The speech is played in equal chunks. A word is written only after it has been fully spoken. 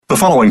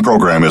following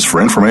program is for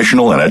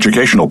informational and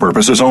educational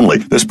purposes only.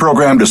 This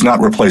program does not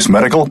replace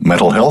medical,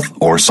 mental health,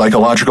 or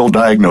psychological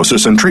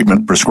diagnosis and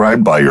treatment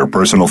prescribed by your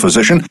personal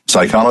physician,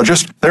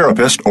 psychologist,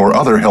 therapist, or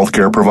other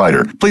healthcare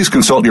provider. Please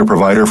consult your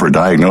provider for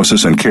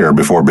diagnosis and care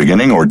before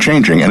beginning or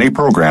changing any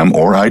program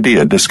or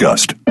idea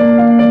discussed.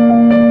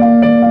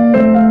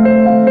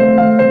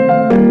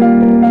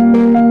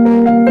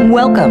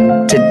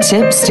 Welcome to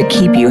Tips to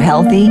Keep You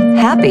Healthy,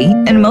 Happy,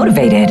 and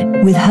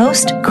Motivated with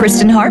host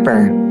Kristen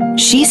Harper.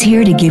 She's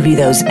here to give you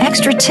those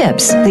extra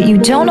tips that you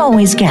don't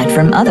always get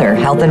from other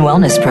health and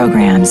wellness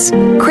programs.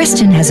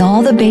 Kristen has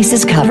all the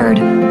bases covered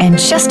and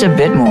just a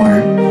bit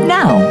more.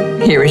 Now,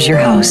 here is your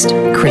host,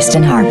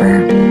 Kristen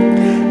Harper.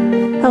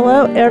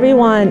 Hello,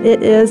 everyone.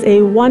 It is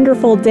a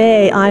wonderful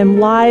day. I'm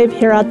live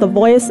here at the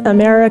Voice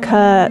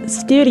America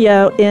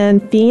studio in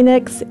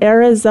Phoenix,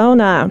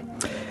 Arizona.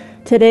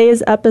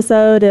 Today's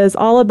episode is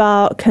all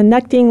about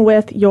connecting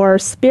with your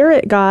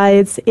spirit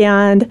guides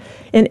and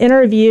an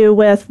interview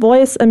with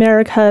Voice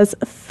America's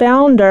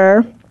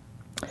founder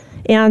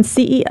and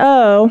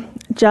CEO,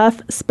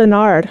 Jeff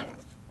Spenard.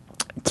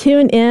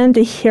 Tune in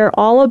to hear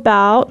all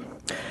about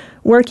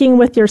working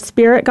with your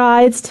spirit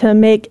guides to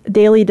make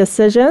daily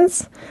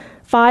decisions,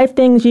 5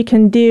 things you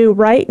can do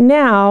right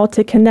now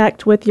to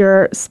connect with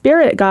your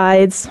spirit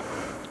guides.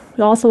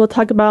 We also will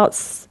talk about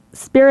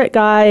spirit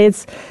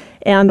guides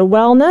and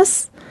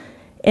wellness,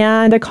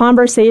 and a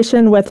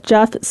conversation with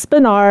Jeff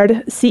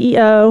Spenard,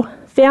 CEO,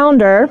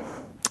 founder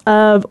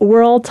of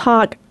World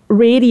Talk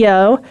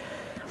Radio,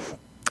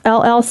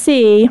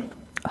 LLC,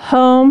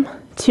 home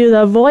to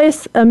the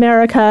Voice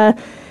America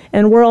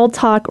and World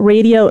Talk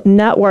Radio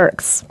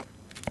networks.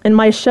 And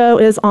my show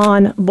is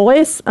on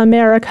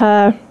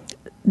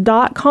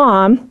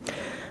voiceamerica.com,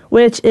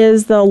 which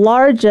is the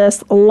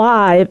largest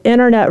live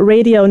internet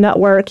radio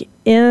network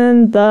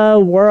in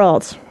the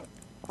world.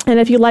 And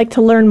if you'd like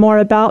to learn more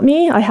about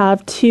me, I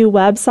have 2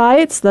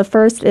 websites. The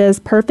first is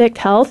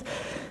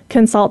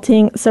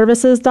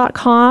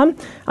perfecthealthconsultingservices.com.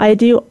 I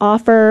do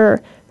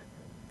offer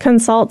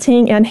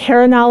consulting and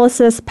hair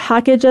analysis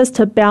packages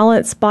to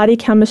balance body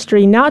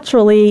chemistry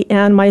naturally.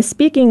 And my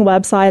speaking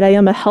website, I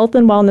am a health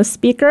and wellness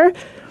speaker.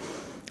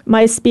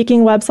 My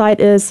speaking website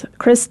is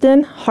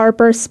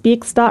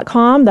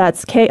KristenHarperSpeaks.com.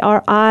 That's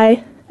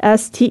KRISTEN,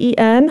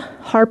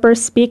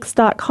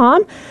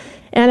 HarperSpeaks.com.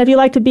 And if you'd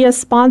like to be a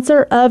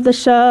sponsor of the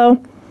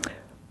show,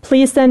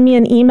 please send me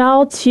an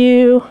email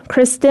to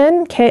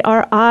Kristen,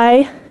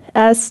 KRISTEN,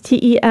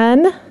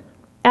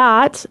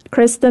 at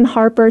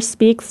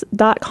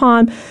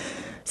KristenHarperSpeaks.com.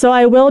 So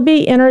I will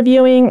be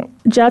interviewing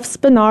Jeff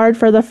Spenard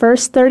for the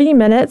first 30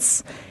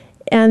 minutes.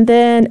 And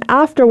then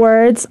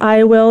afterwards,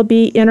 I will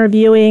be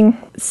interviewing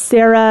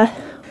Sarah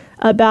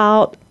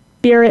about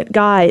spirit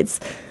guides.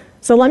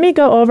 So let me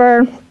go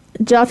over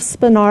Jeff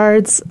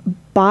Spenard's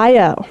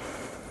bio.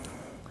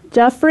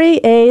 Jeffrey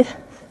A.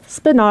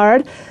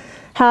 Spenard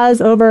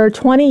has over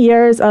 20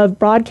 years of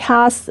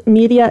broadcast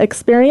media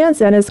experience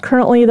and is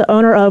currently the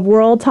owner of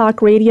World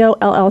Talk Radio,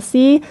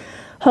 LLC,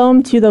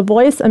 home to the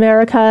Voice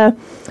America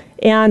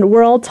and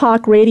World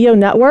Talk Radio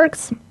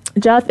networks.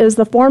 Jeff is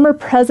the former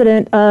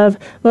president of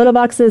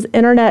Motovox's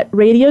Internet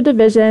Radio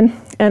division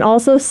and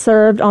also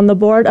served on the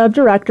board of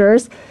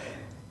directors.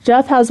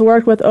 Jeff has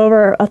worked with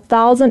over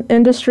 1,000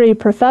 industry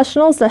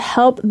professionals to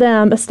help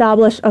them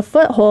establish a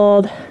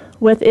foothold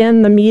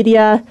within the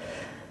media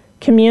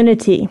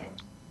community.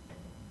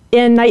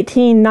 In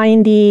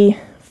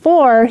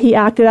 1994, he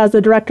acted as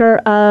the director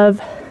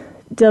of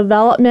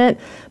development,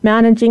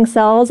 managing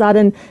sales at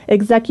an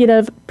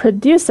executive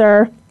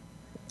producer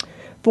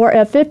for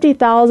a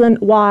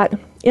 50,000-watt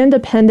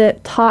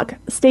independent talk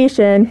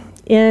station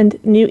in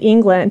New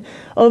England.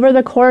 Over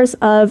the course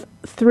of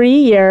 3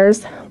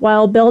 years,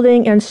 while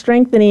building and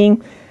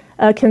strengthening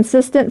a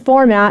consistent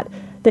format,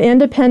 the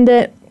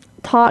independent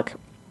talk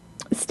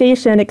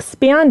station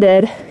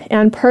expanded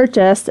and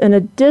purchased an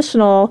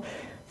additional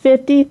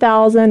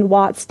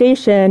 50,000-watt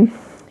station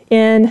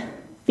in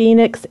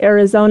Phoenix,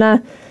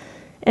 Arizona.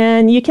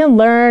 And you can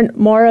learn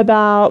more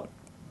about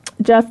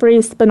Jeffrey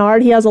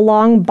Spenard. He has a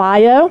long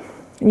bio,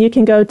 and you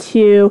can go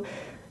to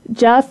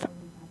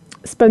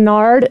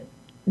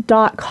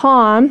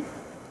jeffspenard.com.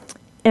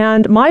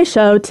 And my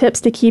show,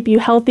 Tips to Keep You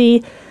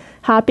Healthy,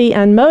 Happy,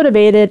 and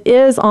Motivated,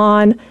 is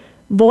on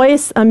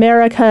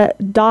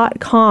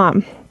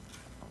voiceamerica.com.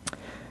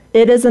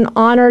 It is an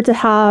honor to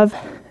have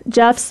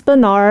Jeff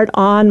Spenard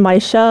on my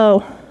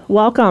show.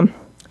 Welcome.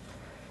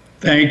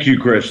 Thank you,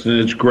 Kristen.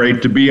 It's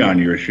great to be on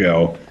your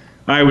show.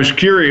 I was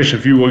curious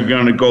if you were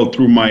going to go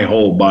through my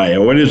whole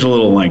bio. It is a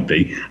little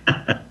lengthy.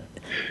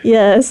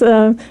 Yes,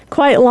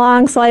 quite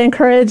long, so I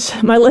encourage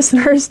my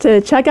listeners to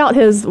check out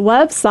his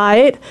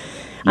website.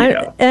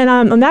 Yeah.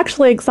 I'm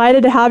actually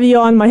excited to have you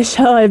on my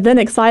show. I've been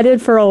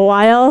excited for a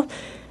while.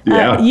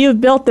 Yeah. You've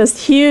built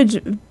this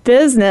huge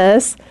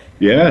business.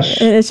 Yes.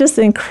 And it's just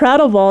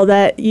incredible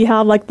that you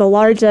have like the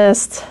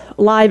largest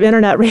live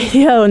internet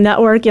radio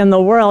network in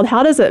the world.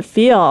 How does it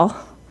feel?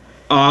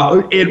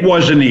 It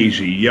wasn't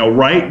easy.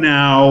 Right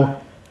now,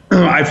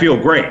 I feel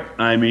great.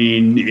 I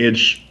mean,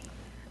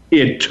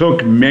 it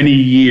took many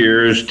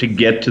years to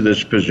get to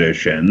this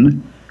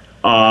position.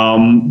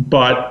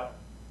 But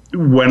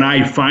when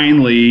I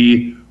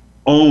finally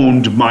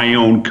owned my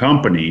own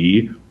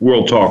company,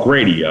 World Talk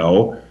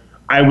Radio,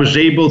 I was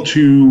able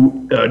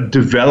to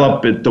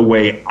develop it the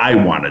way I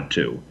wanted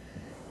to.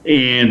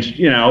 And,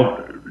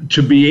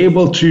 to be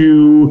able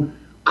to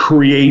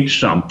create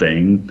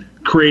something,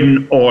 create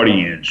an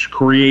audience,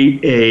 create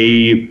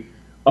a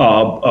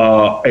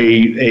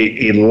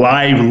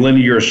live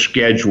linear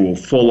schedule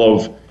full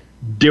of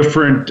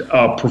different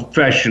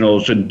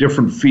professionals in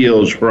different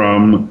fields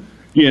from,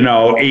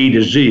 A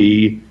to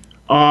Z,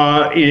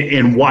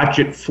 and watch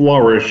it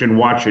flourish and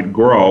watch it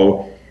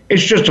grow.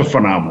 It's just a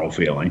phenomenal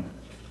feeling.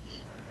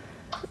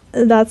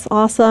 That's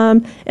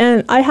awesome.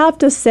 And I have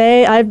to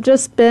say, I've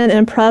just been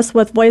impressed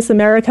with Voice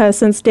America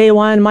since day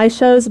one. My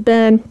show's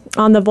been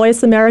on the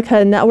Voice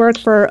America network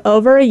for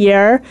over a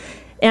year.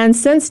 And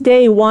since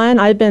day one,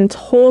 I've been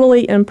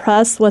totally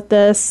impressed with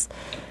this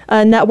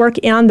network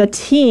and the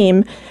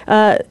team.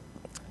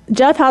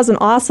 Jeff has an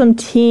awesome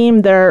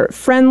team. They're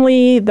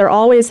friendly. They're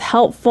always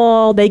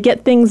helpful. They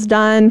get things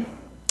done.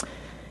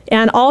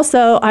 And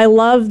also, I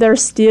love their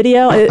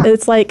studio.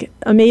 It's like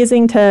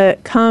amazing to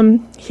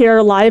come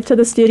here live to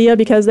the studio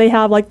because they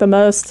have like the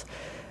most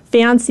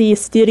fancy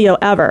studio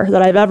ever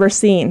that I've ever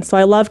seen. So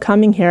I love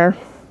coming here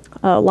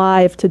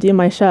live to do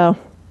my show.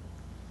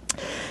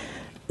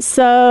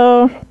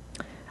 So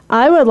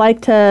I would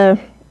like to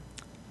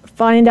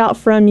find out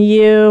from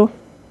you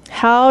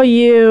how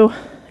you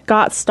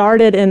got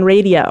started in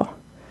radio.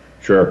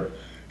 Sure.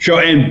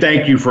 And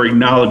thank you for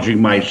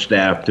acknowledging my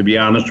staff. To be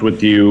honest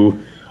with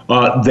you,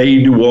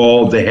 they do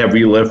all the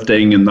heavy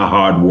lifting and the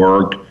hard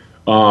work.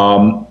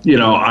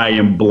 I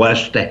am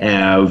blessed to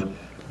have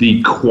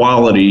the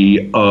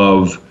quality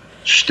of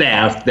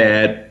staff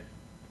that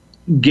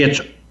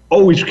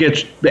always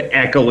gets the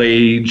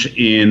accolades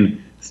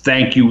in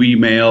thank you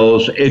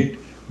emails.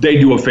 They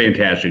do a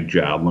fantastic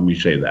job, let me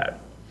say that.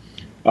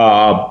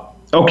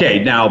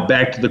 Okay, now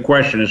back to the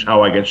question is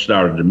how I got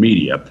started in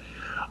media.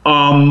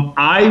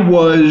 I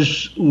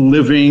was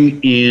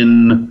living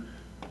in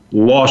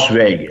Las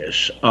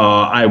Vegas.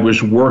 I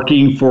was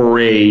working for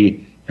a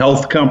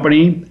health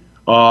company,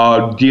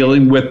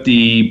 dealing with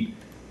the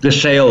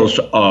sales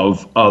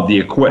of the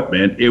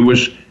equipment. It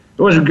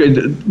wasn't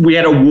good. We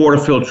had a water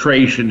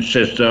filtration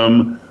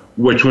system,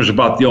 which was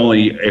about the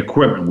only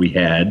equipment we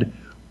had.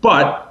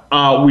 But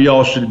we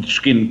also did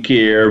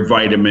skincare,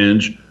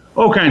 vitamins,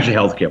 all kinds of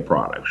healthcare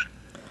products.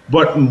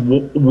 But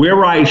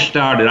where I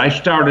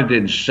started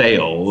in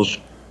sales.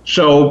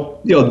 So,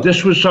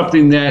 this was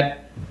something that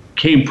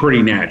came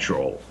pretty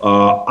natural.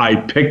 I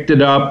picked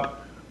it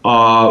up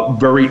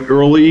very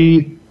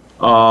early.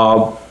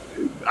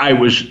 I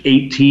was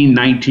 18,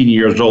 19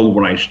 years old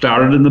when I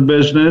started in the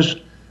business.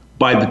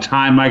 By the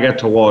time I got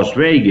to Las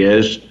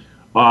Vegas,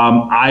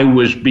 I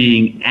was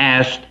being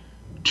asked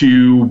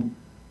to,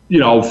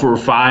 for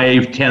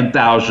 $5,000,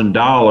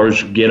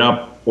 $10,000, get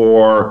up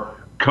or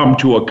come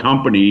to a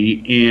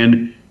company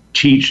and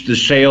teach the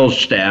sales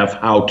staff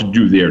how to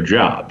do their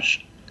jobs.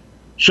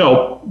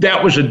 So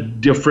that was a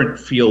different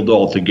field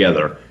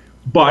altogether,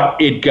 but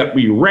it got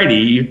me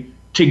ready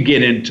to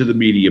get into the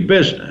media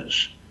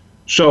business.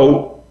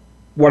 So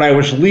when I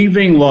was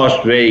leaving Las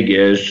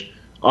Vegas,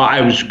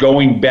 I was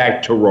going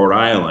back to Rhode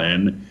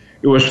Island.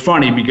 It was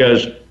funny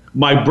because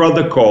my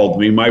brother called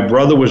me. My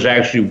brother was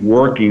actually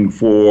working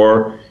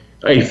for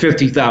a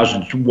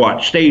 50,000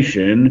 watt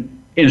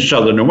station in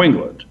southern New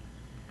England.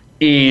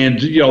 And,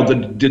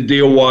 the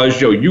deal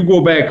was, you go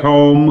back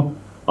home,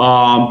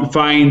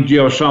 find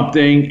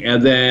something,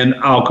 and then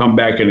I'll come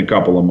back in a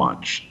couple of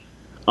months.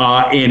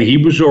 And he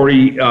was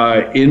already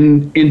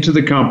into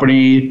the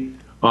company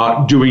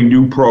doing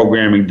new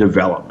programming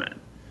development.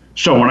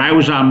 So when I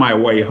was on my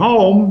way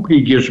home,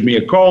 he gives me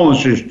a call and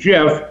says,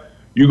 Jeff,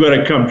 you got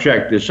to come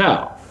check this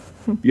out.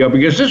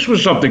 Because this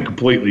was something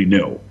completely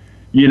new.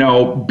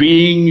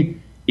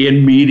 Being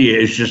in media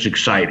is just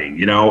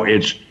exciting.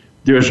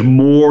 There's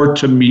more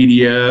to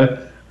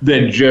media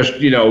than just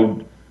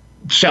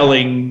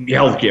selling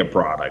healthcare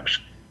products.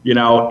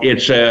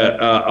 It's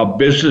a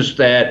business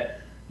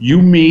that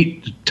you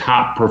meet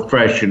top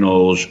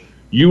professionals,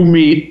 you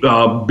meet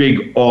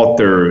big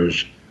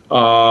authors,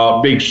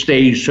 big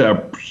stage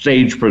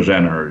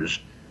presenters,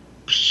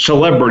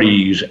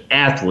 celebrities,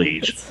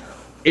 athletes.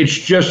 It's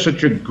just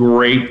such a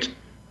great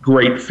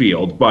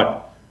field.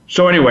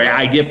 So anyway,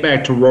 I get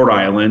back to Rhode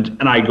Island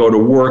and I go to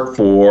work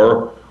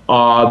for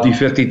the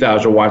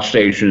 50,000 watt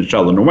station in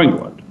southern New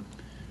England.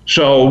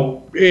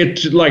 So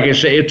it's like I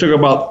say, it took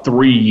about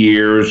 3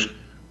 years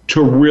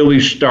to really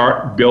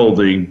start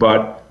building,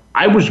 but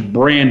I was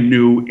brand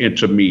new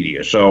into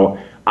media. So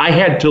I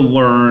had to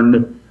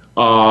learn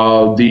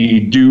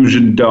the do's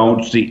and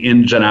don'ts, the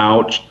ins and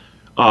outs,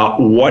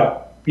 why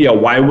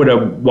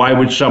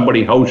would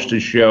somebody host a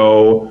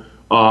show?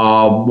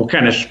 What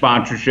kind of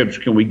sponsorships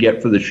can we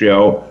get for the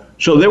show?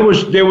 So there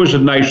was a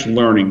nice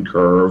learning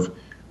curve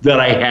that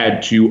I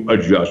had to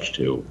adjust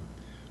to,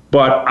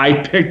 but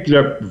I picked it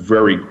up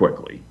very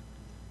quickly.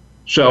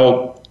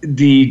 So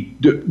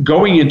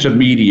going into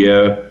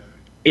media,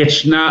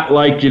 it's not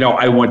like,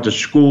 I went to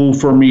school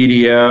for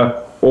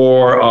media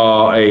or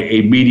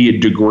a media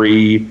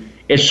degree.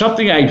 It's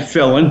something I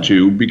fell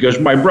into because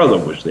my brother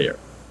was there.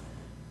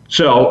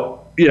 So,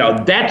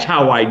 that's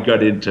how I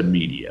got into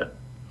media.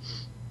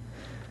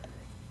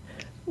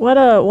 What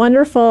a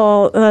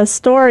wonderful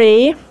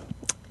story.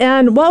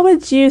 And what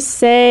would you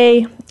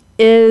say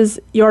is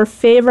your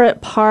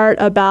favorite part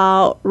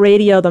about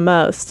radio the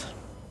most?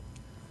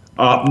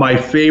 My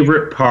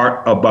favorite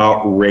part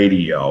about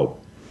radio.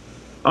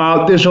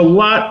 There's a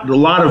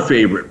lot of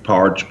favorite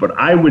parts, but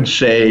I would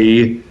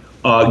say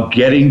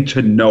getting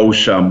to know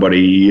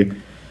somebody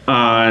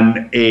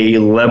on a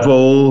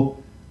level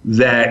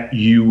that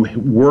you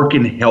work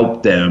and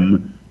help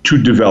them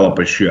to develop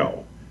a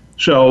show.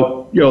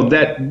 So,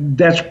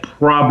 that's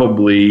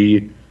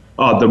probably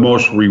the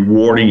most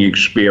rewarding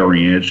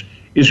experience,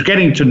 is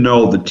getting to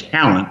know the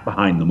talent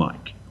behind the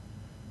mic.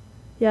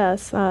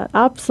 Yes,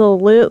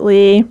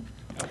 absolutely.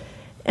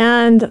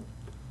 And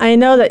I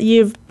know that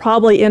you've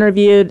probably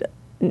interviewed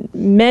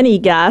many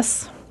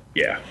guests.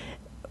 Yeah.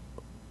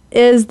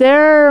 Is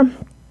there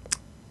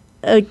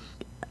a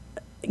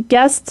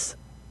guest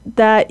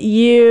that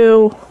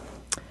you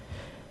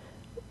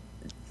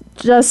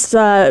just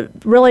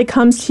really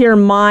comes to your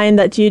mind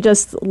that you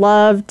just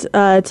loved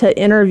to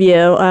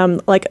interview,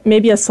 like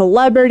maybe a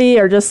celebrity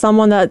or just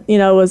someone that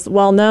was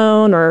well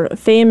known or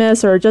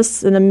famous, or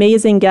just an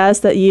amazing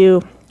guest that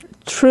you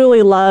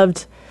truly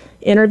loved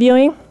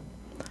interviewing?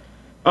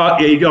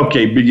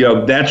 Okay,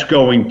 but that's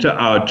going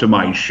to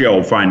my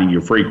show, Finding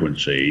Your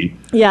Frequency.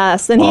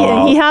 Yes, and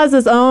he has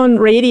his own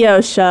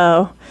radio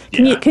show.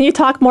 Can you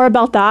talk more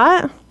about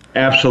that?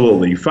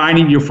 Absolutely,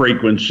 Finding Your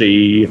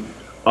Frequency.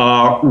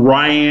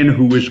 Ryan,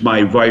 who is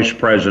my vice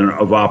president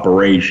of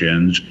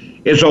operations,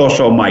 is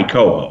also my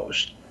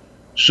co-host.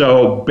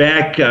 So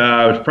back,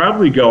 it's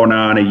probably going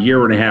on a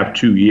year and a half,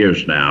 2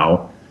 years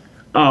now.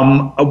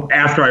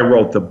 After I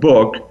wrote the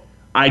book,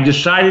 I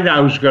decided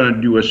I was going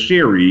to do a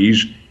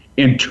series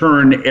and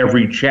turn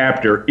every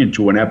chapter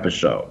into an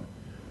episode.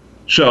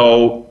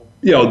 So,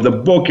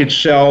 the book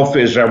itself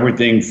is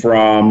everything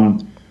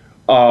from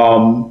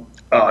how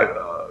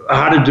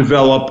to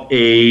develop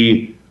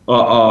a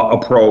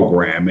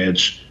program.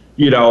 It's,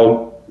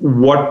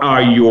 what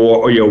are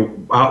your,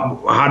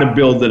 how to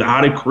build it, how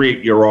to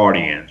create your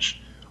audience.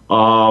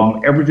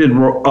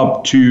 Everything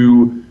up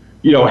to,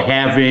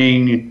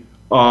 having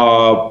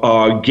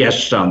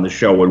guests on the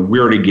show and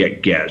where to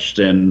get guests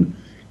and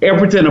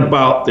everything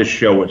about the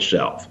show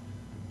itself.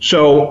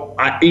 So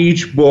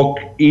each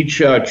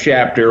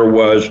chapter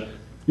was,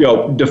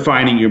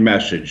 defining your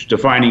message,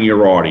 defining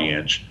your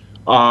audience,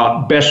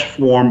 best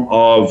form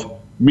of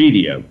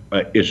media.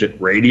 Is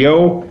it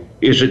radio?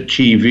 Is it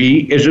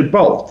TV? Is it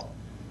both?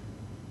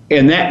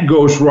 And that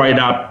goes right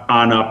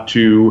up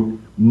to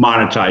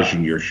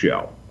monetizing your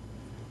show.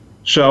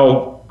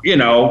 So,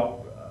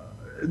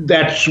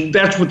 that's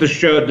what the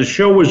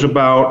show is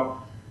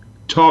about,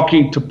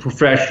 talking to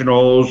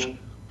professionals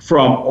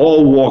from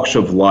all walks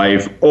of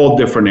life, all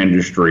different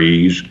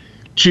industries,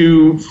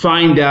 to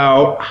find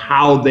out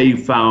how they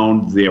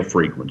found their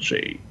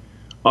frequency.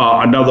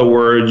 In other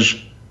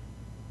words,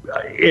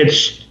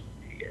 it's,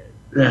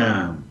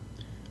 how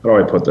do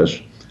I put this?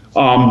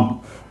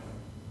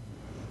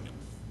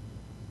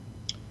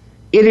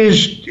 It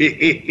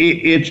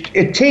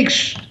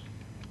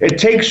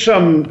takes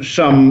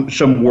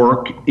some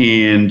work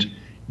and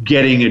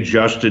getting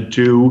adjusted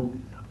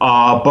to.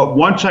 But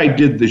once I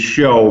did the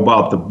show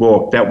about the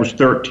book, that was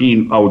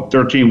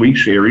 13-week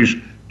series,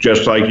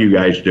 just like you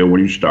guys do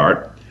when you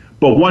start.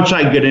 But once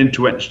I get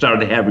into it and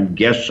started having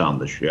guests on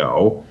the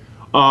show,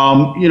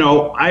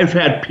 I've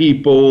had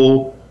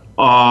people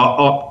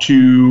up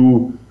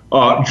to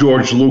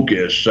George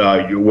Lucas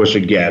was a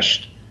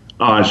guest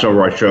on some of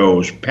our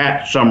shows,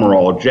 Pat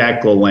Summerall,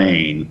 Jack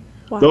LaLanne.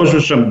 Wow. Those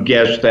are some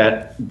guests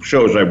that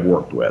shows I've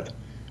worked with.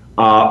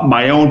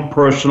 My own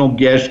personal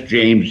guest,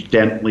 James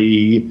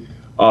Dentley,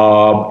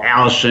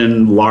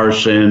 Allison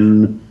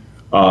Larson,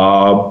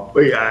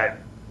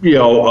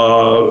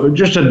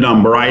 just a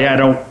number. I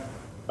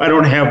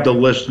don't have the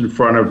list in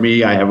front of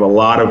me. I had a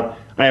lot of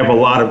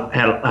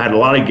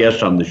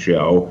guests on the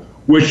show,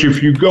 which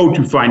if you go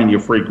to Finding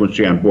Your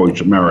Frequency on Voice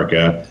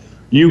America,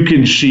 you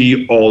can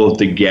see all of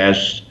the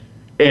guests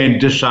and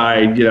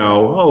decide,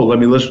 let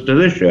me listen to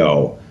this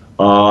show.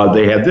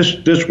 They had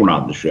this one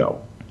on the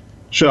show.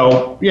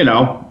 So,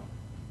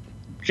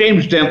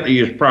 James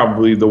Dentley is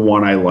probably the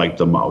one I like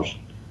the most.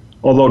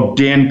 Although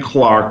Dan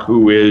Clark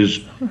is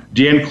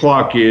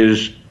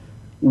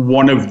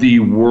one of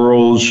the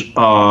world's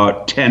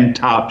 10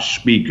 top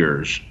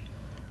speakers.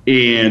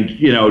 And,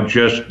 he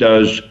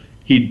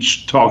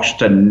talks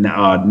to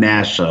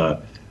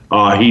NASA.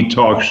 He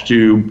talks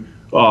to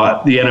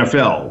the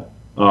NFL.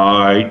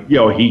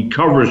 He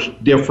covers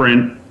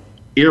different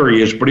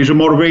areas, but he's a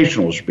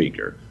motivational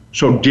speaker.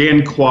 So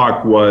Dan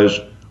Clark was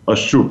a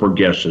super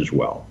guest as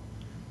well.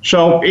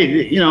 So,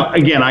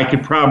 again, I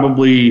could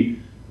probably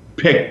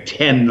pick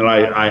 10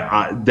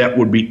 that that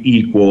would be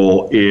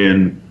equal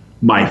in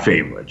my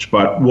favorites,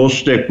 but we'll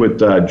stick with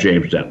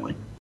James Denley.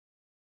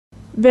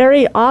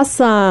 Very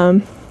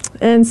awesome.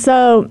 And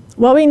so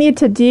what we need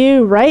to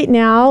do right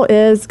now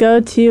is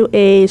go to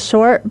a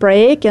short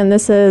break. And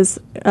this is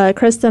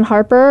Kristen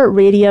Harper,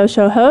 radio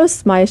show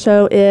host. My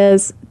show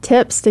is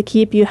Tips to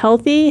Keep You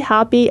Healthy,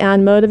 Happy,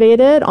 and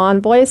Motivated on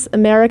Voice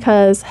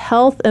America's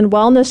Health and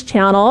Wellness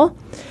channel.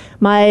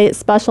 My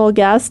special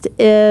guest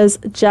is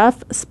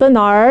Jeff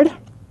Spinard.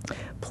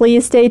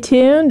 Please stay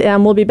tuned,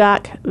 and we'll be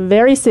back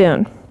very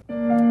soon.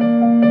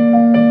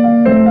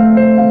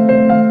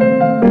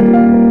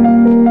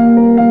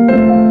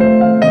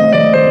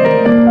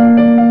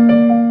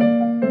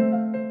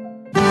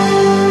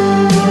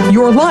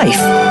 Your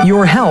life,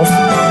 your health,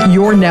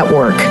 your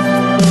network.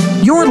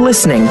 You're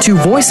listening to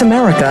Voice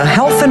America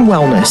Health and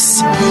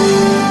Wellness.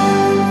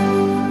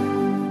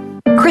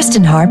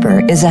 Kristen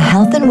Harper is a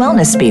health and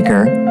wellness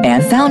speaker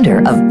and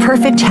founder of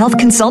Perfect Health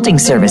Consulting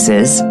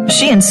Services.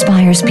 She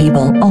inspires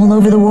people all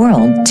over the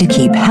world to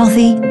keep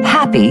healthy,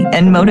 happy,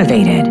 and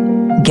motivated.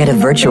 Get a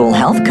virtual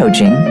health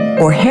coaching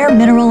or hair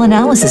mineral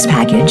analysis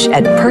package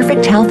at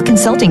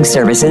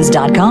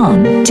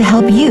perfecthealthconsultingservices.com to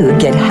help you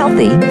get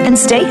healthy and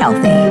stay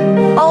healthy.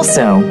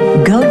 Also,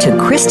 go to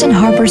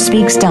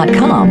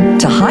KristenHarperSpeaks.com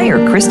to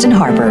hire Kristen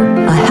Harper,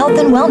 a health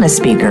and wellness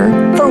speaker,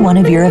 for one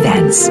of your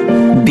events.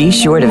 Be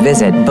sure to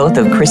visit both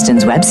of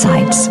Kristen's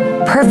websites,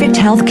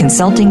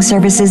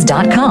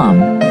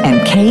 perfecthealthconsultingservices.com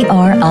and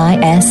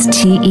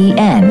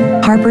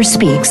KRISTEN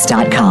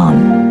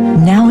HarperSpeaks.com.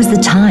 Now is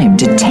the time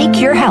to take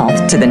your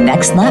health to the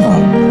next level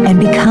and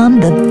become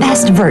the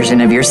best version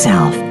of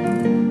yourself.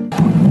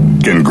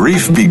 Can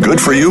grief be good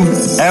for you?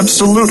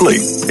 Absolutely.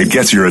 It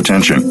gets your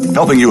attention,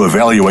 helping you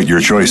evaluate your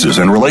choices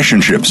and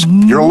relationships.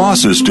 Your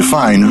losses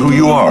define who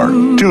you are.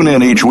 Tune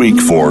in each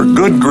week for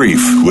Good Grief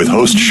with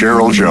host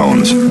Cheryl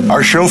Jones.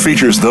 Our show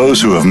features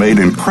those who have made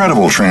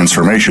incredible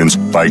transformations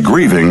by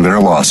grieving their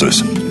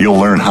losses. You'll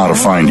learn how to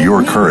find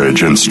your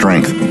courage and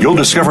strength. You'll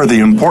discover the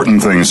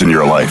important things in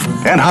your life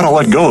and how to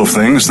let go of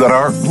things that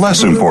are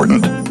less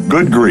important.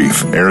 Good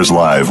Grief airs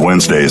live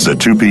Wednesdays at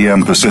 2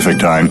 p.m. Pacific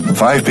Time,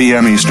 5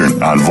 p.m.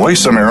 Eastern on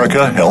Voice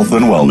America Health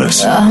and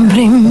Wellness.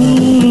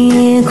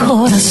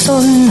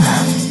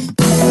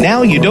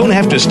 Now you don't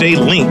have to stay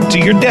linked to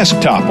your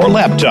desktop or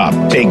laptop.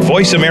 Take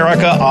Voice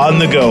America on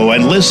the go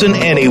and listen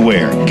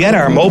anywhere. Get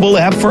our mobile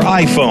app for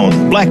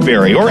iPhone,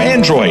 BlackBerry, or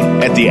Android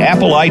at the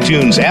Apple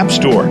iTunes App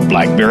Store,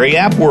 BlackBerry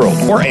App World,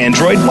 or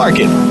Android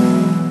Market.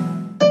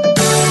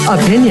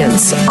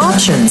 Opinions,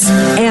 options,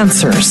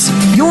 answers.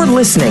 You're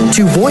listening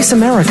to Voice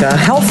America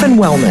Health and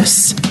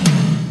Wellness.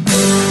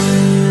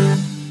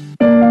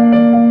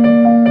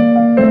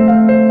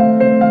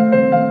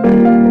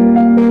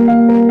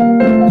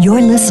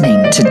 You're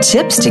listening to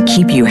Tips to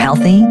Keep You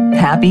Healthy,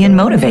 Happy, and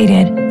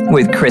Motivated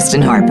with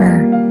Kristen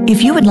Harper.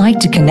 If you would like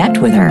to connect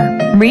with her,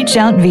 reach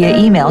out via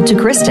email to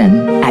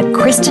Kristen at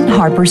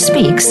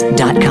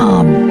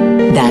KristenHarperSpeaks.com.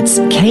 That's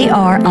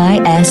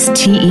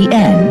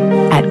KRISTEN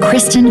at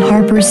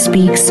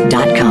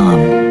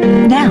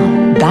KristenHarperSpeaks.com. Now,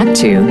 back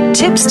to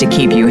Tips to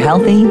Keep You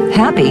Healthy,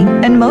 Happy,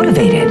 and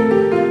Motivated.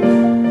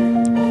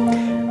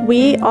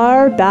 We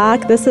are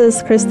back. This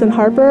is Kristen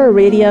Harper,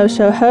 radio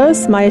show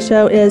host. My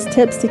show is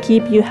Tips to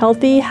Keep You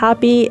Healthy,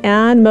 Happy,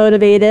 and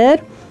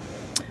Motivated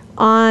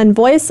on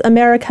Voice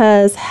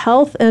America's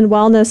Health and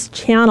Wellness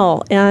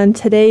channel. And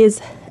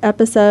today's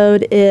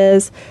episode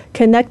is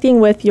connecting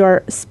with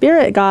your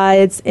spirit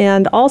guides,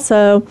 and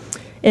also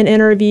an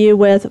interview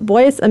with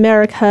Voice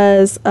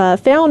America's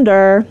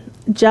founder,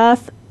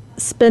 Jeff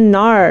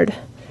Spinard.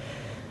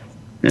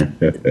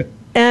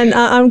 And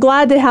I'm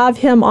glad to have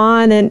him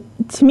on. And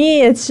to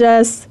me, it's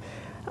just,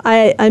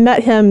 I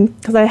met him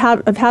because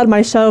I've had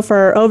my show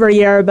for over a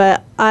year,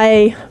 but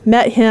I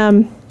met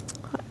him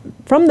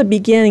from the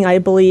beginning, I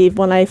believe,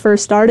 when I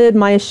first started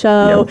my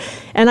show. Yep.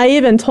 And I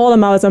even told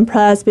him I was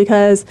impressed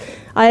because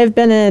I have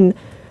been an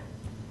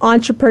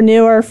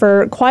entrepreneur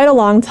for quite a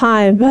long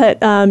time. But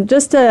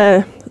just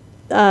to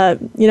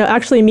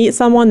actually meet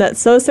someone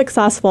that's so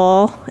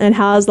successful and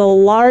has the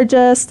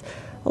largest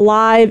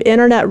live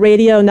internet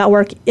radio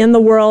network in the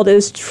world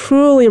is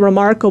truly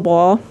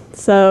remarkable.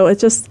 So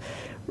it's just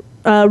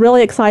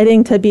really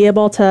exciting to be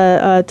able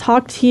to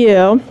talk to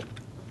you.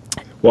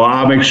 Well,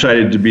 I'm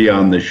excited to be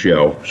on the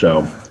show.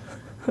 So,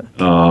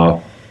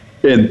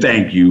 and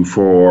thank you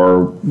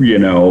for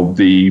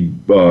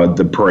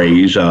the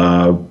praise.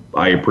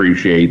 I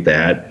appreciate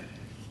that.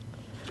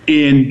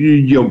 And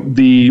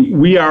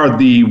we are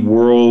the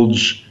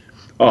world's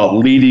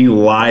leading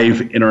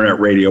live internet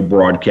radio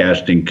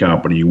broadcasting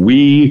company.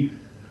 We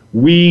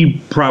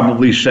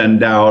probably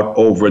send out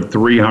over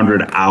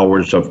 300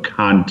 hours of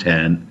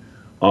content,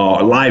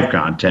 live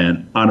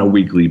content, on a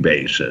weekly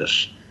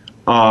basis.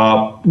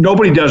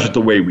 Nobody does it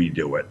the way we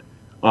do it.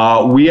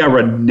 We are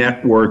a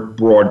network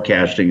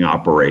broadcasting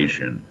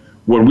operation.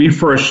 When we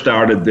first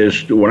started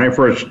this, when I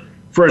first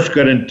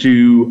got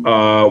into,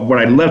 when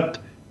I left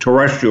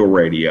terrestrial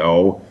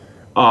radio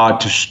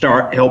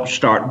to help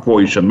start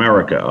Voice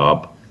America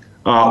up,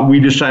 we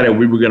decided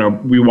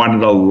we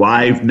wanted a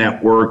live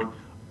network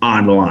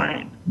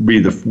online.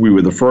 we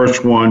were the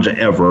first ones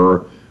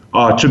ever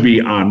to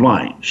be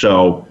online.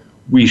 So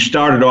we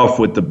started off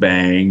with the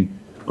bang,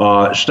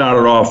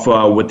 started off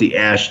with the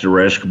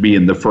asterisk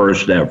being the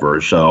first ever.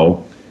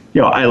 So,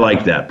 I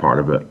like that part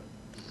of it.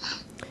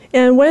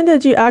 And when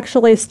did you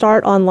actually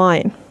start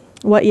online?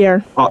 What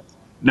year?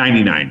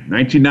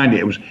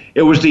 1990.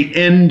 It was the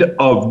end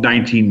of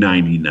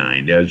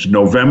 1999. It was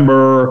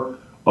November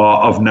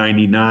of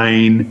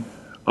 99.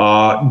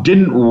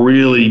 Didn't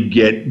really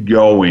get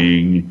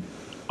going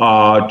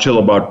till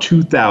about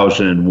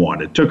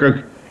 2001. It took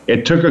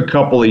a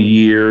couple of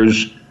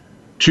years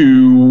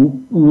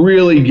to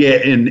really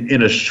get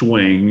in a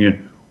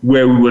swing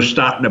where we were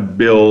starting to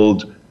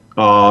build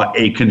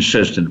a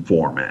consistent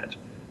format.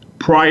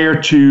 Prior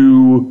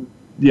to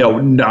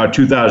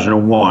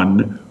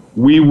 2001,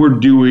 we were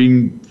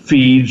doing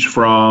feeds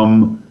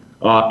from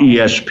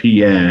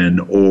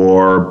ESPN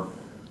or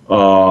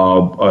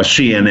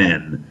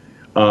CNN,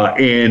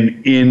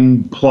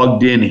 and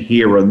plugged in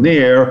here and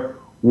there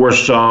were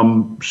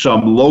some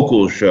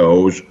local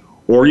shows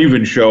or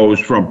even shows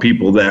from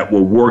people that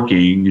were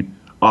working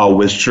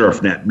with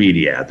SurfNet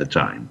Media at the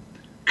time.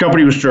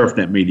 Company was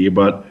SurfNet Media,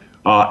 but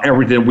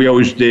everything, we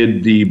always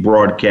did the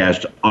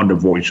broadcast under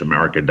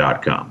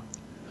voiceamerica.com.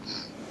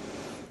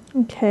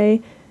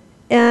 Okay.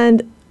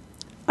 And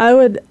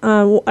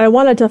I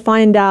wanted to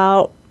find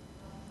out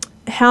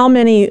how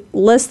many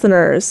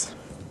listeners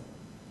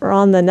are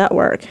on the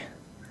network.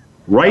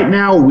 Right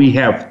now, we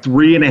have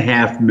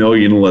 3.5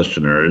 million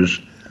listeners,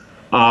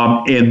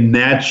 and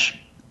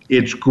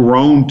it's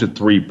grown to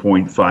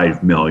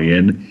 3.5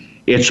 million.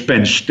 It's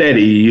been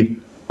steady,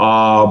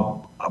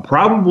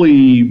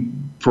 probably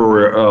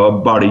for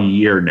about a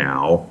year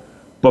now.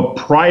 But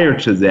prior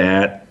to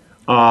that,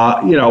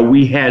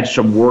 we had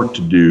some work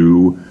to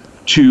do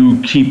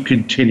to keep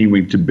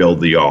continuing to build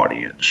the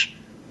audience.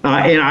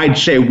 And I'd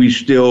say we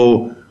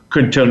still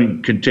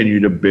continue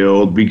to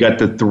build. We got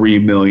to 3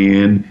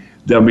 million,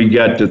 then we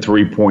got to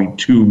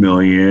 3.2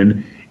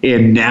 million,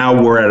 and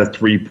now we're at a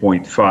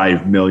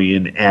 3.5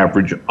 million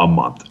average a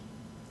month.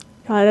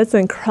 God, that's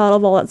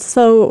incredible. It's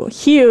so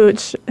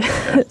huge.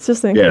 It's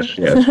just incredible.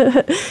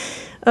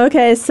 Yes.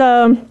 Okay,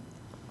 so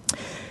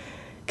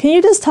can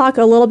you just talk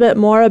a little bit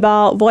more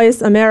about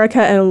Voice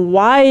America and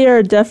why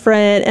you're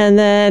different, and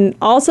then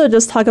also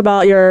just talk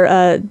about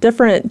your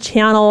different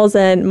channels?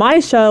 And my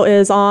show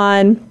is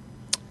on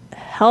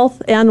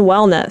health and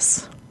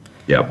wellness.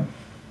 Yep.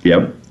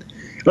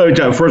 Let me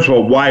tell you, first of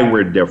all, why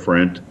we're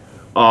different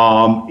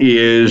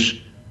is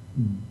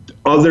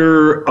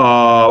other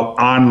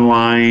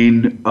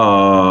online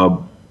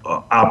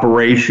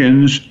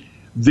operations,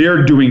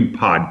 they're doing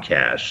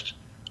podcasts.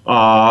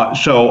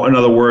 So in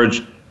other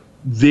words,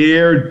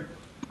 they're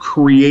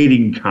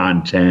creating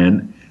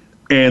content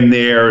and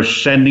they're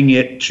sending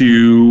it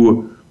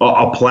to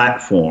a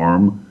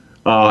platform,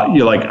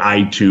 like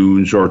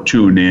iTunes or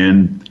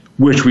TuneIn,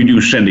 which we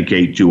do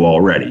syndicate to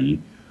already.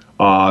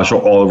 So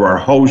all of our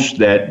hosts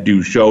that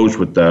do shows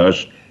with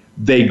us,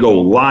 they go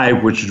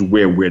live, which is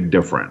where we're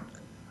different.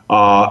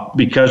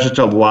 Because it's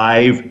a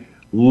live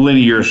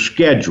linear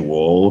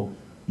schedule,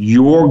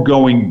 you're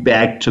going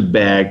back to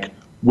back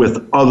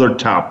with other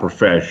top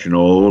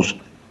professionals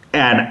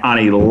and on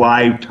a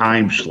live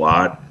time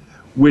slot,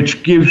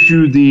 which gives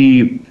you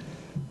the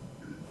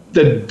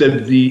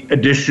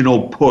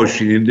additional push,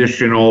 the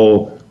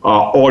additional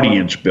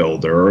audience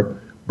builder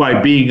by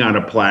being on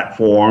a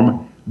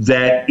platform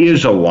that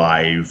is a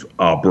live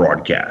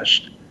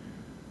broadcast.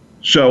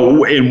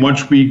 So, and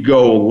once we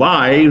go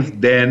live,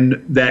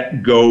 then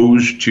that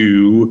goes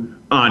to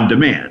on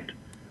demand.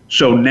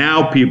 So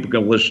now people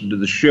can listen to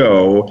the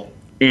show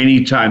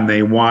anytime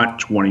they want,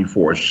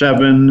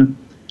 24/7.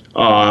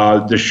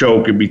 The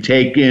show can be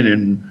taken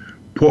and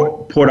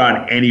put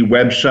on any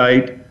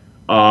website.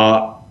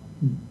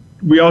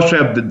 We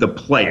also have the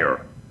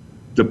player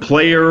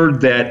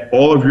that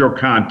all of your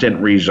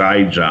content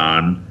resides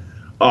on,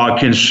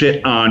 can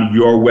sit on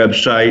your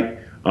website.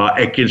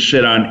 It can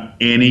sit on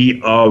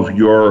any of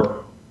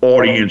your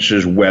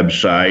audience's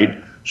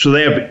website. So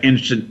they have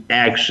instant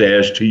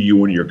access to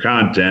you and your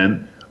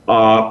content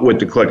with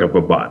the click of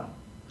a button.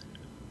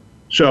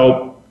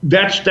 So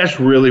that's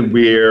really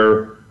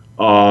where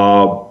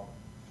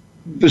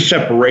the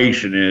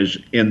separation is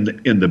in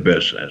the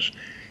business,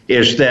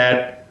 is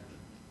that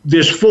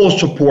there's full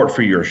support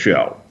for your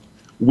show.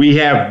 We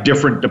have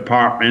different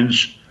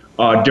departments,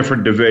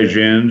 different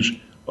divisions,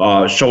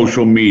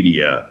 social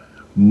media,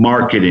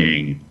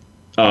 marketing,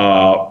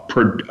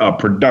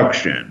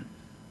 production.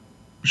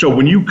 So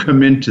when you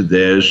come into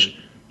this,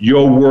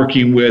 you're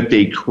working with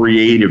a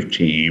creative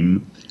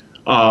team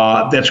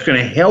that's going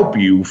to help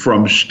you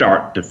from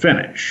start to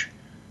finish.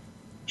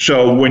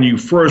 So when you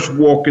first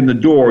walk in the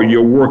door,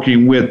 you're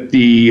working with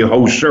the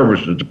host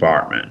services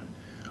department.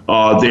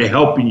 They're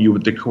helping you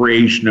with the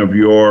creation of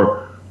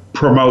your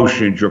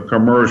promotions, your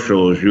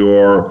commercials,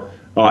 your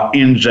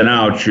ins and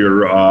outs,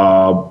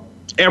 your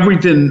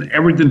everything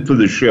for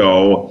the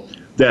show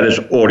that is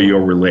audio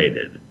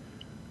related.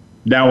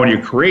 Now on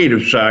your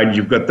creative side,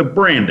 you've got the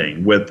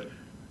branding with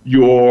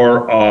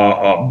your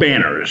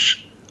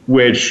banners,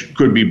 which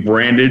could be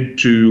branded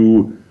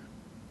to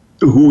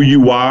who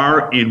you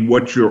are and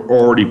what you're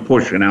already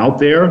pushing out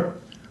there,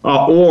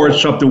 or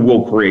something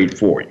we'll create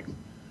for you.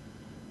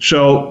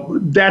 So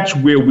that's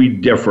where we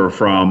differ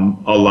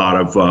from a lot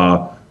of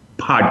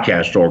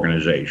podcast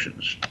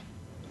organizations.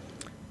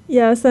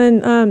 Yes,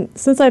 and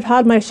since I've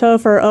had my show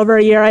for over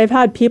a year, I've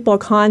had people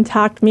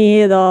contact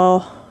me.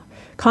 They'll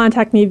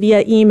contact me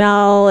via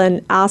email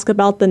and ask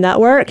about the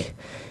network.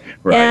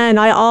 Right. And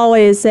I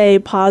always say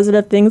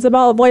positive things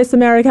about Voice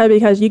America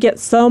because you get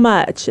so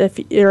much if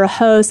you're a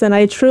host. And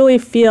I truly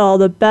feel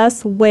the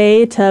best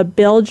way to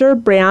build your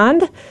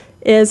brand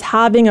is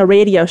having a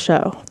radio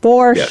show,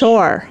 for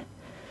sure.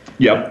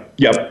 Yep.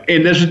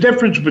 And there's a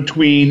difference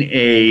between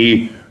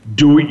a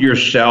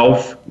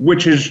do-it-yourself,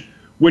 which is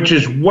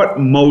what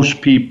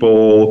most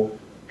people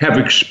have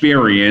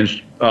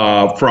experienced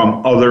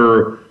from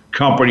other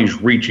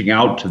companies reaching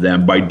out to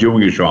them by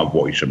doing a show on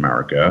Voice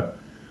America.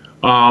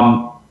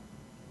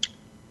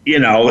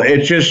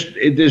 It's just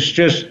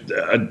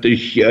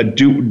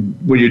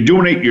when you're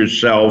doing it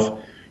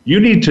yourself, you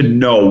need to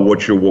know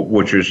what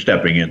you're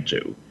stepping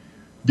into.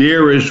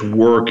 There is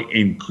work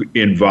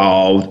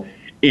involved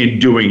in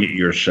doing it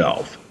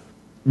yourself.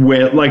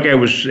 Like I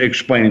was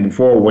explaining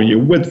before, when you're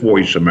with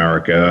Voice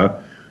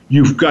America,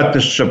 you've got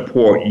the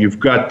support, you've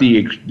got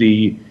the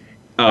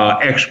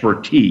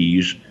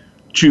expertise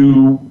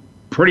to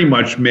pretty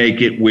much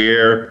make it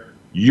where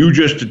you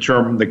just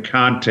determine the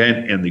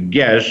content and the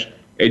guests,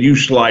 and you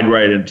slide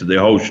right into the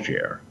host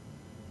chair.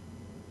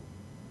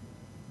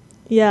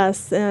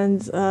 Yes,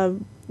 and the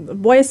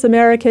Voice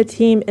America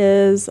team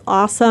is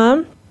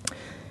awesome.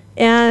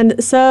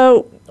 And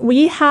so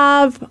we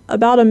have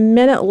about a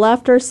minute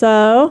left or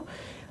so.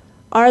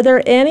 Are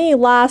there any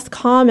last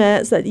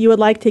comments that you would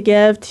like to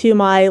give to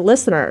my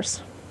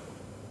listeners?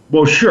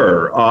 Well,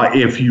 sure.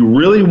 If you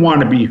really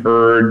want to be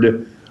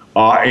heard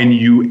and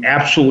you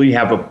absolutely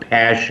have a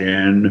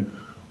passion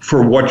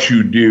for what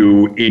you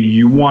do and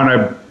you want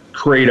to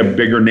create a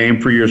bigger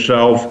name for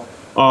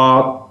yourself,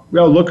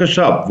 look us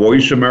up,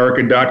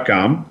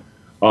 voiceamerica.com.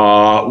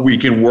 We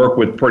can work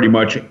with pretty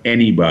much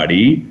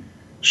anybody.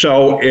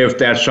 So if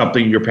that's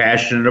something you're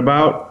passionate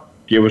about,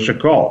 give us a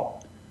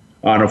call.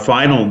 On a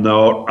final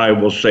note, I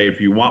will say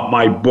if you want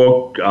my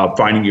book,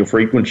 Finding Your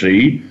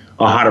Frequency,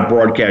 How to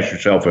Broadcast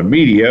Yourself in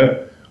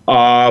Media,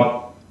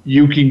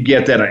 you can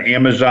get that on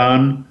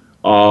Amazon,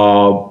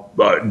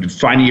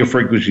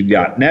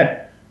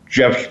 findingyourfrequency.net,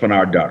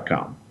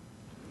 jeffspinard.com.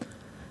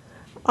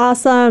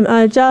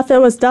 Awesome. Jeff, it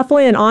was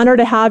definitely an honor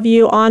to have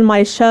you on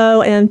my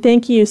show, and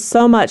thank you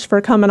so much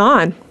for coming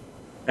on.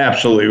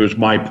 Absolutely. It was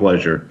my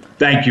pleasure.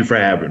 Thank you for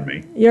having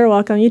me. You're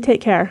welcome. You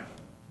take care.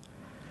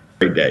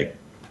 Great day.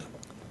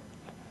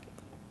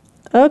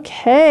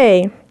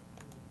 Okay.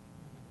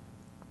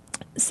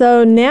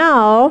 So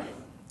now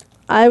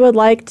I would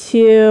like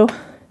to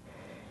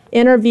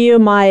interview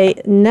my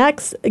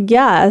next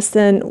guest,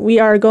 and we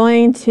are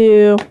going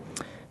to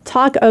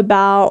talk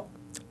about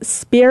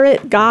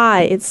spirit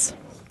guides.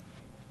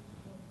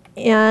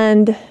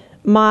 And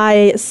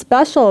my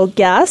special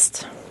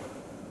guest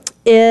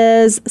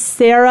is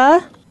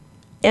Sarah.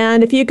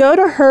 And if you go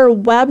to her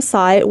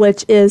website,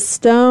 which is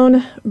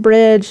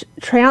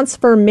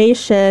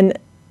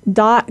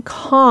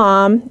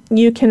stonebridgetransformation.com,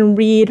 you can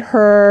read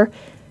her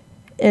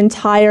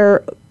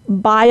entire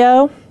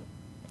bio.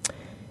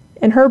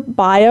 And her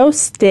bio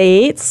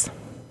states,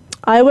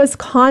 I was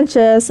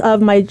conscious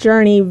of my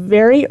journey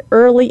very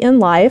early in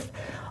life.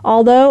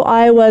 Although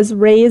I was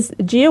raised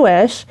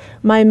Jewish,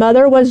 my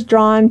mother was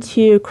drawn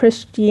to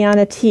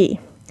Christianity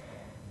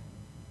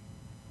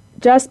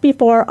just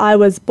before I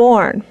was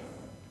born.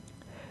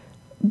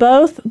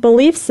 Both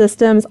belief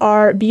systems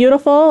are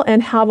beautiful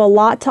and have a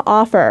lot to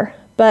offer,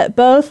 but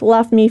both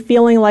left me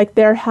feeling like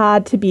there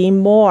had to be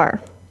more.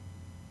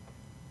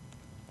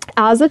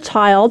 As a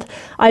child,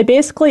 I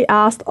basically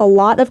asked a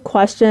lot of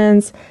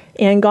questions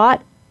and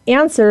got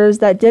answers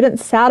that didn't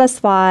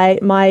satisfy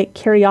my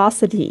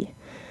curiosity.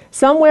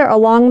 Somewhere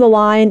along the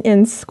line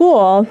in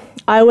school,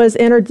 I was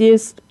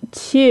introduced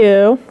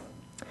to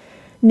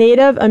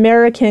Native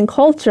American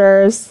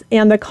cultures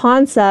and the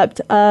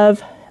concept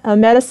of a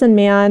medicine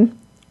man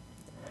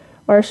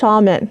or a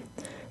shaman.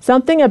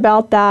 Something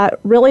about that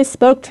really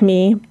spoke to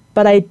me,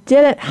 but I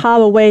didn't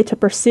have a way to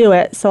pursue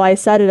it, so I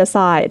set it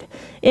aside.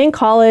 In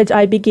college,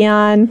 I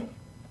began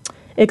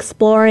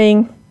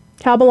exploring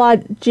Kabbalah,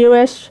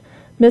 Jewish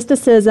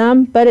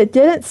mysticism, but it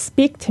didn't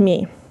speak to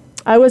me.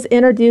 I was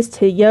introduced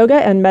to yoga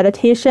and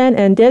meditation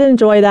and did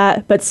enjoy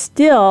that, but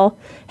still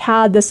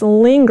had this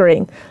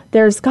lingering.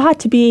 There's got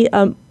to be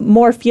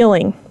more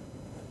feeling.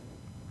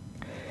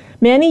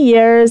 Many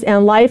years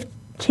and life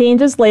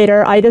changes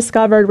later, I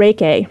discovered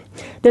Reiki.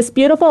 This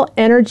beautiful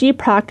energy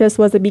practice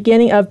was the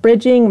beginning of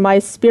bridging my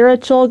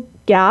spiritual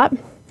gap.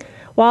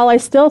 While I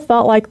still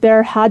felt like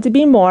there had to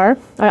be more,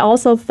 I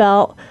also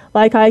felt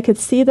like I could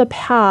see the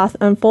path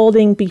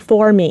unfolding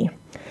before me.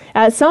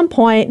 At some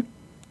point,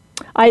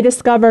 I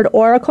discovered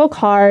oracle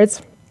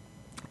cards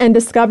and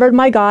discovered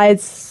my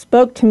guides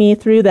spoke to me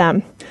through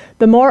them.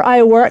 The more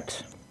I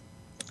worked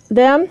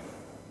them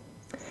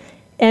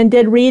and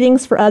did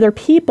readings for other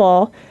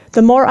people,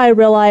 the more I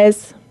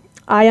realized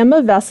I am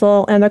a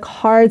vessel and the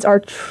cards are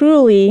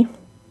truly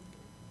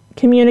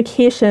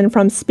communication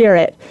from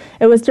spirit.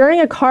 It was during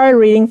a card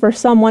reading for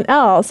someone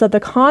else that the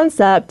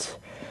concept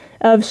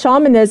of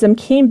shamanism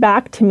came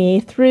back to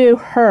me through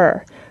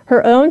her.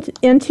 Her own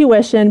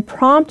intuition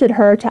prompted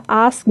her to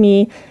ask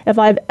me if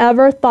I've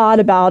ever thought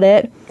about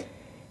it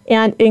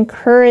and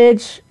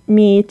encourage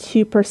me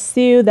to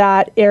pursue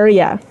that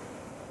area.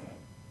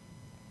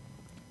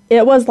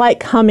 It was like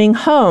coming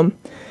home.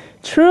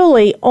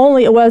 Truly,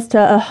 only it was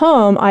to a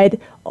home I'd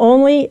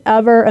only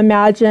ever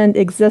imagined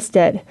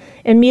existed.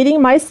 In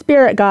meeting my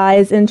spirit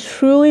guides and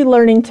truly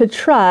learning to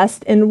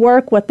trust and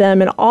work with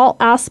them in all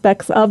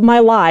aspects of my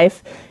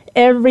life,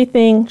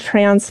 everything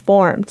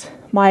transformed.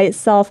 My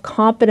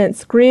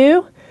self-confidence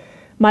grew,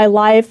 my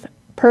life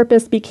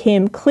purpose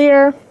became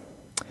clear,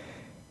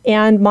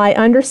 and my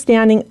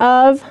understanding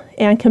of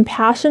and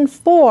compassion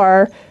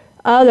for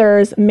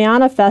others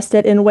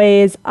manifested in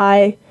ways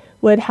I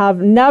would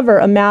have never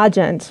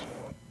imagined.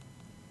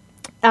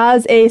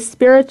 As a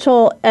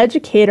spiritual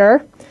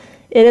educator,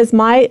 it is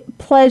my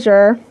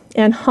pleasure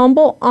and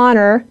humble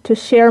honor to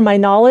share my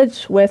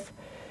knowledge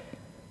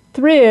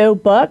through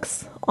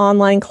books,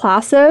 online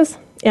classes,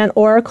 and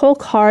oracle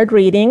card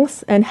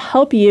readings and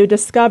help you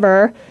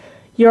discover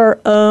your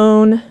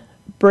own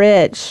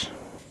bridge.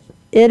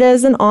 It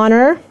is an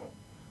honor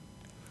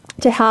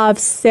to have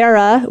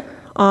Sarah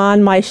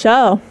on my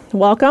show.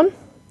 Welcome.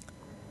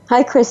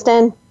 Hi,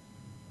 Kristen.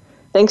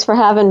 Thanks for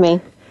having me.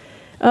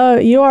 Oh,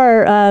 you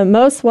are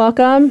most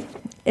welcome.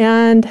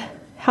 And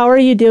how are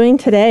you doing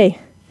today?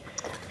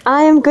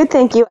 I am good,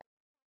 thank you.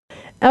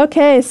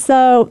 Okay,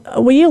 so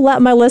will you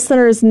let my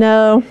listeners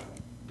know,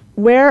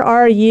 where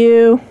are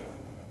you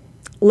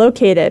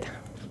located?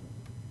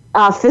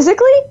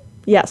 Physically?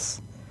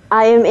 Yes.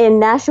 I am in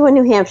Nashua,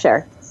 New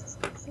Hampshire.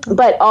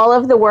 But all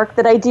of the work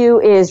that I do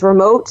is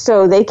remote,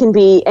 so they can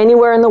be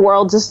anywhere in the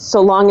world just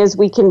so long as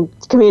we can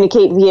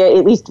communicate via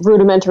at least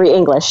rudimentary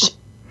English.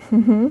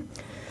 Mm-hmm.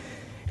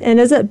 And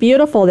is it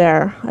beautiful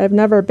there? I've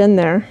never been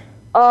there.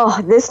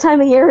 Oh, this time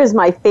of year is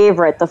my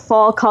favorite. The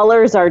fall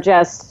colors are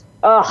just,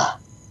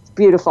 it's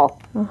beautiful.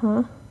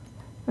 Uh-huh.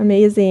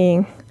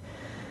 Amazing.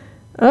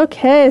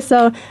 Okay,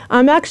 so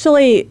I'm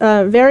actually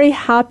very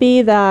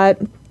happy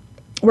that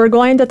we're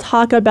going to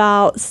talk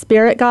about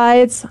spirit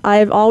guides.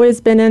 I've always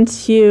been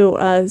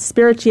into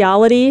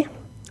spirituality,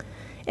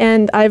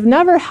 and I've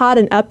never had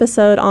an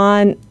episode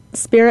on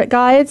spirit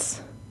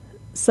guides.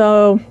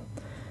 So,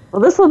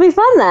 well, this will be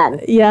fun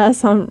then.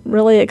 Yes, I'm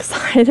really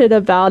excited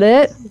about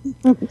it.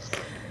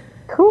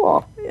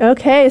 Cool.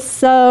 Okay,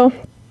 so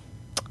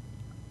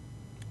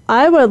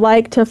I would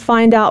like to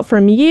find out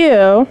from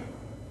you,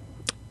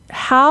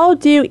 how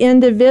do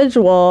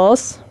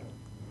individuals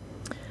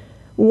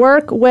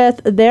work with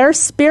their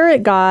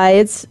spirit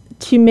guides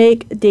to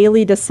make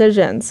daily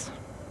decisions?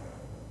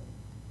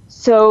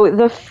 So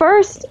the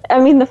first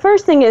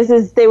thing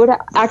is they would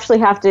actually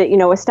have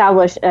to,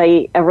 establish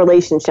a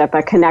relationship,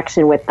 a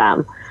connection with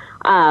them.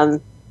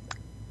 And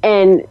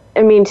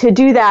I mean, to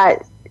do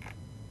that,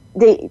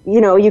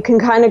 you can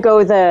kind of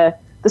go the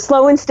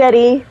slow and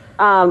steady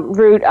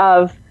route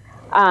of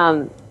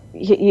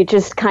you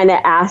just kind of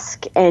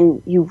ask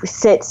and you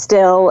sit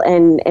still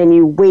and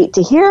you wait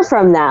to hear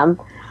from them.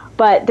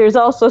 But there's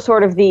also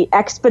sort of the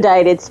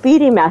expedited,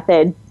 speedy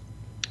method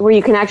where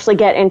you can actually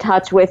get in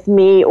touch with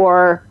me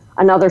or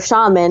another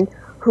shaman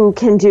who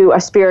can do a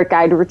spirit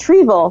guide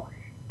retrieval.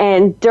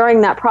 And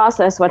during that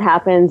process, what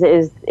happens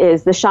is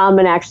the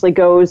shaman actually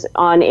goes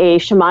on a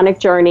shamanic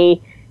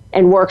journey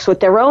and works with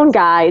their own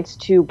guides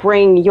to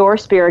bring your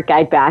spirit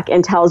guide back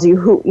and tells you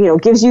who,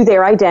 gives you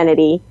their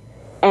identity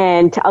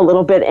and a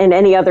little bit and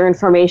any other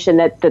information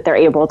that they're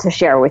able to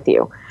share with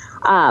you.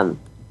 And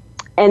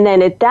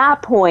then at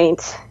that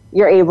point,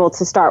 you're able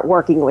to start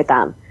working with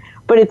them.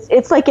 But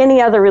it's like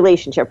any other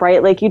relationship,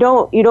 right? Like you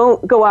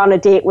don't go on a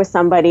date with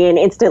somebody and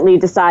instantly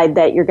decide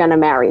that you're going to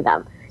marry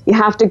them. You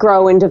have to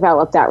grow and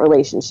develop that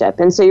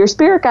relationship. And so your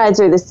spirit guides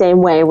are the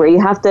same way, where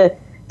you have to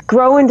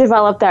grow and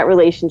develop that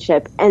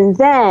relationship, and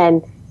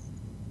then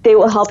they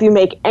will help you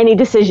make any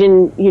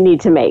decision you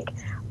need to make.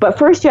 But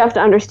first you have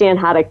to understand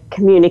how to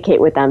communicate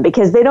with them,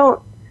 because they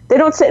don't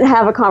sit and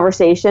have a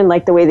conversation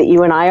like the way that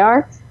you and I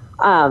are.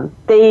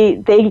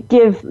 They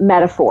give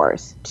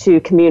metaphors to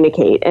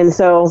communicate. And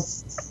so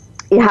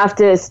you have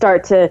to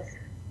start to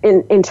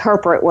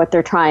interpret what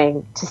they're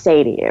trying to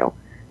say to you.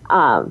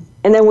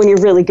 And then when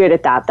you're really good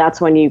at that,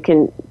 that's when you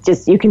can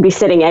be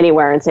sitting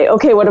anywhere and say,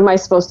 okay, what am I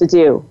supposed to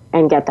do?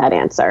 And get that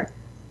answer.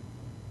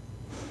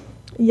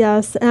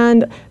 Yes.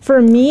 And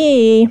for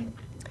me,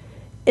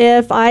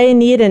 if I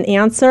need an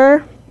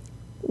answer,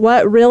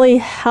 what really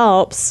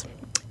helps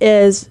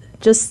is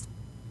just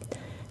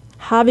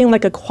having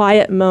like a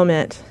quiet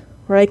moment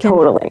where I can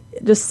totally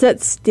just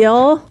sit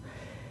still,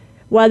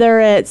 whether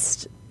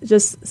it's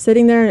just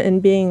sitting there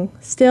and being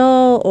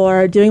still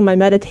or doing my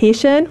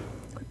meditation.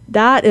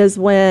 That is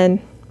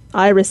when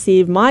I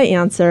receive my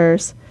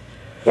answers.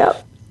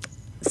 Yep.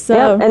 So,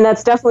 yep. And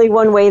that's definitely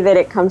one way that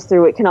it comes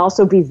through. It can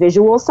also be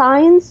visual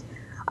signs.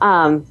 Put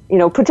down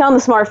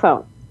the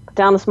smartphone.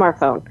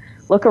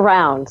 Look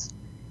around.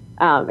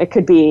 It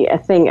could be a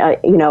thing,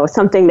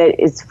 something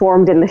that is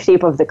formed in the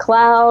shape of the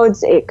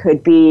clouds. It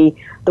could be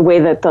the way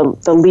that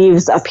the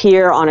leaves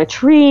appear on a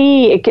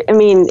tree. It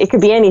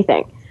could be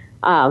anything.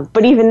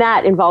 But even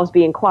that involves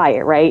being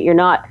quiet, right? You're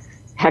not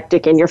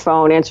hectic in your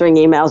phone, answering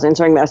emails,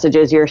 answering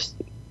messages.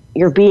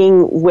 You're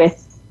being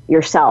with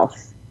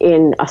yourself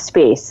in a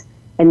space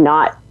and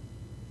not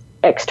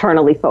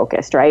externally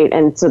focused, right?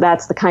 And so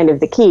that's the kind of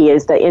the key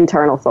is the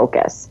internal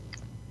focus.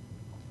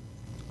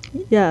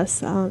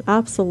 Yes,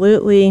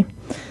 absolutely.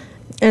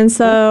 And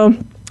so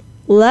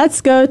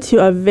let's go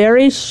to a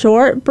very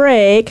short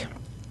break.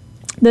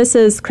 This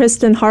is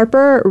Kristen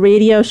Harper,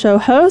 radio show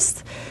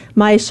host.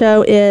 My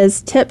show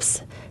is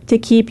Tips to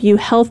Keep You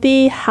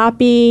Healthy,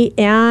 Happy,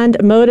 and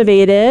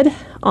Motivated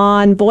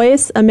on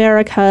Voice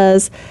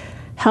America's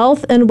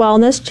Health and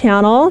Wellness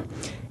channel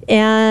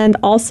and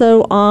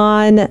also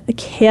on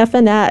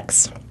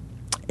KFNX.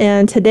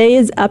 And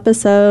today's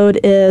episode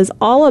is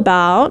all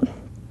about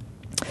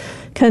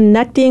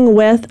connecting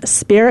with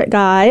spirit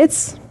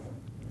guides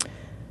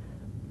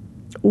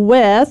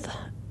with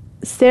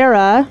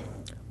Sarah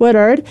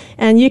Woodard.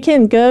 And you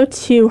can go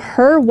to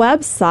her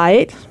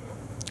website.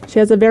 She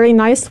has a very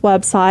nice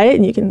website,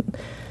 and you can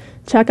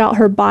check out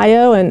her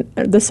bio and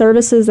the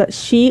services that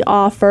she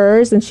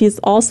offers. And she's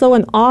also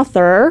an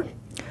author.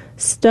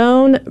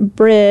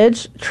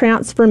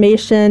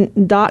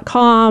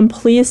 StoneBridgeTransformation.com.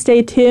 Please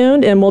stay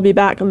tuned, and we'll be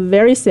back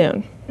very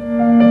soon.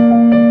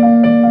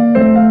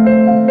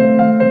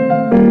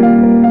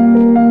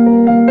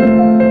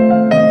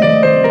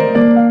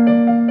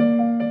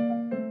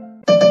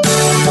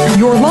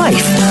 Your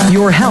life,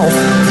 your health,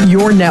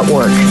 your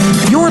network.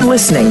 You're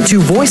listening to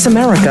Voice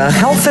America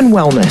Health and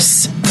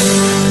Wellness.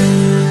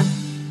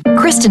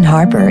 Kristen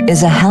Harper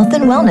is a health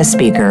and wellness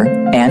speaker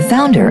and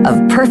founder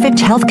of Perfect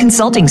Health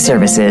Consulting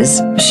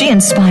Services. She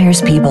inspires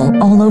people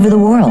all over the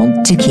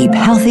world to keep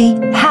healthy,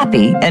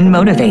 happy, and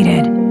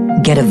motivated.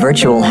 Get a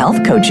virtual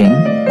health coaching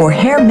or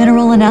hair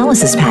mineral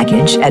analysis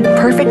package at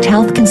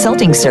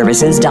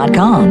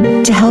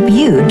perfecthealthconsultingservices.com to help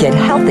you get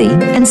healthy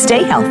and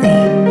stay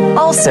healthy.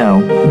 Also,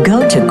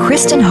 go to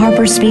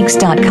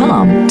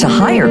KristenHarperSpeaks.com to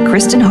hire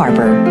Kristen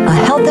Harper, a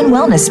health and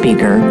wellness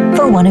speaker,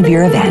 for one of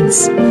your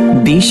events.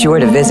 Be sure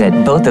to visit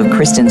both of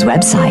Kristen's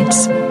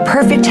websites,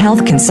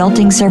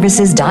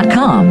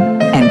 perfecthealthconsultingservices.com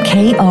and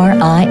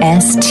KRISTEN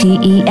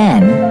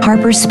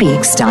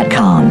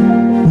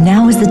HarperSpeaks.com.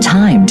 Now is the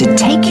time to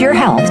take your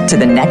health to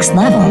the next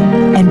level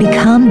and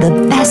become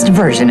the best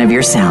version of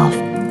yourself.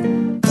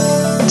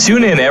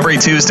 Tune in every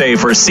Tuesday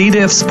for C.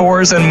 diff,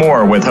 spores, and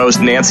more with host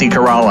Nancy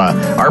Kerala.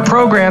 Our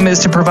program is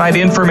to provide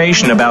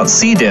information about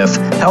C. diff,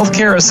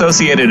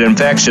 healthcare-associated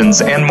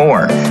infections, and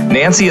more.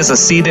 Nancy is a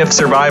C. diff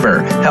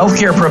survivor,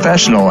 healthcare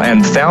professional,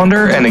 and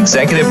founder and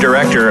executive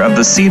director of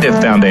the C. diff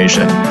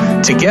Foundation.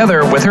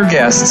 Together with her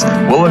guests,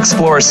 we'll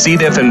explore C.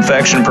 diff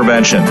infection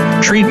prevention,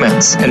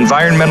 treatments,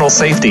 environmental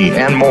safety,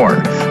 and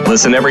more.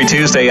 Listen every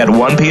Tuesday at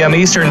 1 p.m.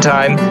 Eastern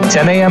Time,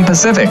 10 a.m.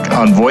 Pacific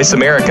on Voice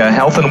America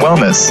Health and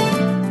Wellness.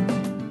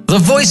 The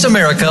Voice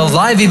America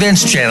Live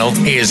Events channel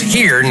is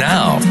here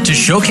now to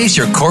showcase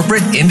your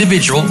corporate,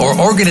 individual, or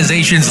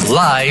organization's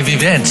live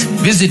event.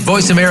 Visit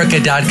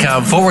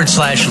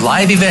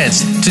voiceamerica.com/live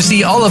events to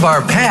see all of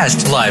our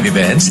past live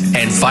events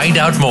and find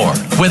out more.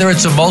 Whether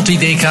it's a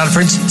multi-day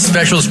conference,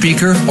 special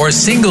speaker, or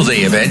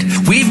single-day event,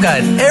 we've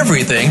got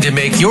everything to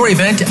make your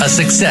event a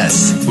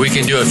success. We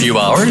can do a few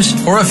hours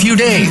or a few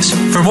days.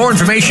 For more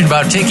information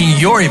about taking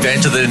your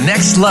event to the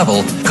next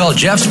level, call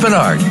Jeff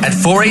Spinard at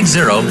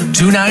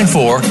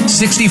 480-294-6417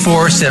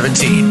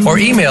 or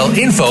email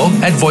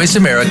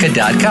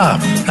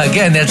info@voiceamerica.com.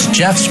 Again, that's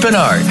Jeff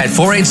Spinard at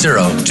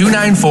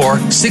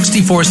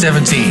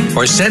 480-294-6417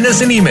 or send us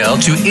an email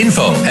to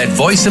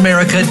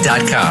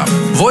info@voiceamerica.com.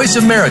 Voice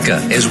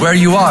America is where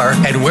you are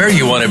and where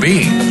you want to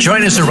be.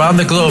 Join us around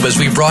the globe as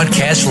we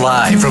broadcast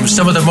live from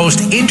some of the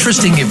most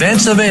interesting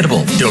events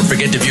available. Don't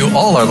forget to view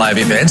all our live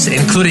events,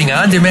 including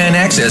on-demand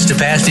access to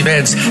past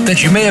events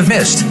that you may have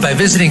missed by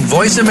visiting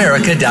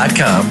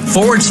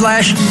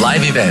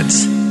voiceamerica.com/live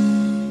events.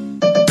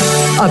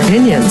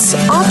 Opinions,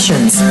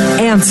 options,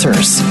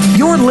 answers.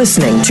 You're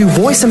listening to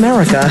Voice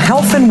America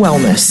Health and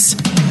Wellness.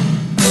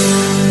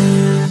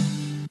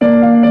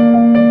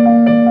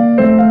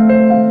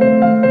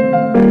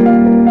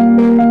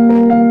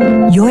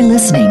 You're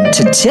listening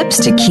to Tips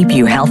to Keep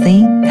You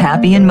Healthy,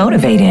 Happy, and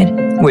Motivated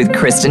with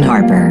Kristen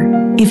Harper.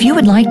 If you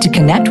would like to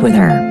connect with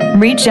her,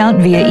 reach out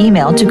via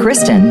email to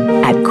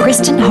Kristen at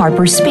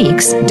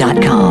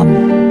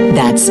KristenHarperSpeaks.com.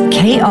 That's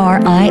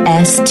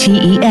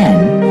KRISTEN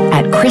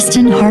at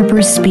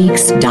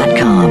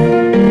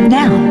KristenHarperSpeaks.com.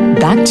 Now,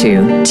 back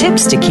to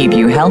Tips to Keep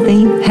You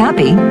Healthy,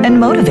 Happy, and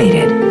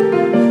Motivated.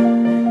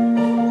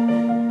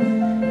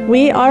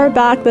 We are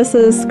back. This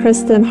is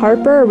Kristen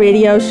Harper,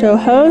 radio show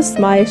host.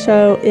 My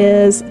show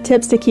is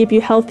Tips to Keep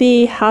You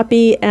Healthy,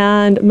 Happy,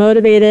 and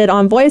Motivated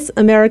on Voice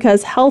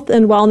America's Health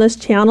and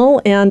Wellness channel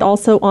and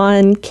also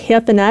on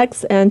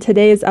KFNX. And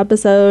today's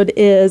episode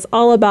is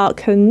all about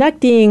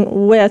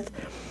connecting with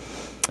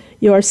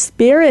your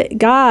spirit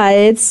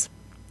guides.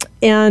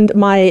 And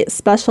my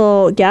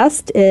special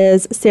guest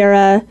is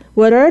Sarah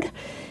Woodard.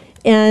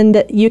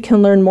 And you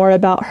can learn more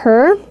about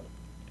her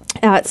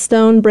at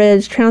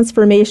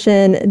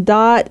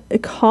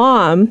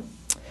stonebridgetransformation.com.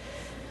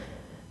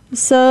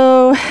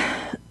 So,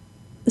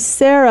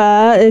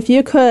 Sarah, if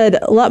you could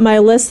let my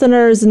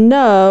listeners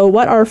know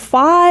what are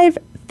 5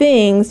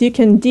 things you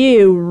can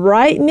do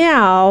right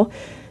now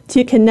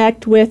to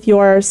connect with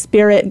your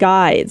spirit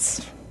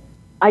guides.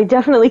 I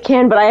definitely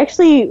can, but I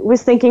actually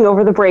was thinking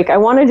over the break, I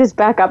want to just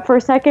back up for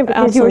a second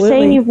because Absolutely. You were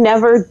saying you've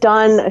never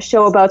done a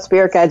show about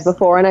spirit guides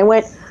before, and I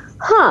went,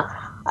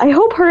 I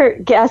hope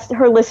her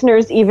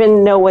listeners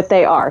even know what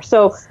they are.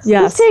 So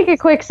Let's take a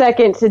quick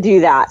second to do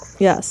that.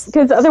 Yes.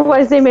 Because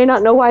otherwise they may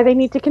not know why they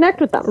need to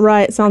connect with them.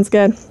 Right, sounds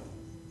good.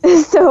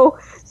 So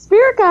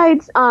spirit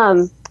guides,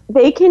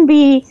 they can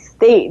be,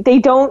 they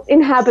don't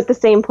inhabit the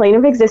same plane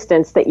of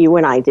existence that you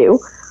and I do,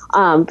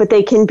 but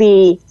they can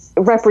be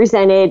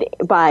represented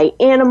by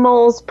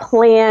animals,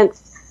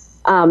 plants,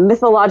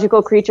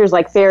 mythological creatures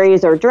like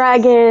fairies or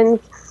dragons.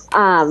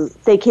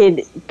 They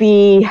could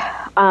be...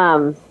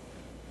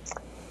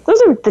 those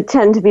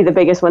tend to be the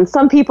biggest ones.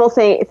 Some people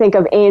think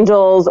of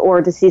angels or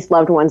deceased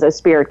loved ones as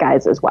spirit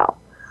guides as well.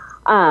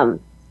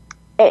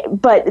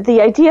 But the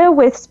idea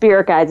with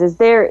spirit guides is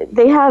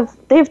they have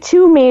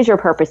 2 major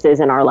purposes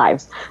in our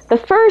lives. The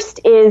first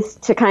is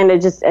to kind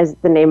of just, as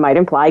the name might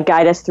imply,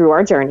 guide us through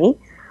our journey.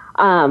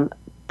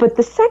 But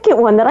the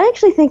second one that I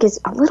actually think is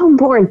a little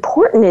more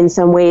important in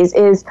some ways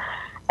is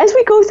as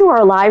we go through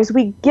our lives,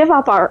 we give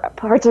up our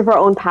parts of our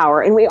own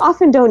power, and we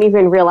often don't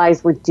even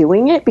realize we're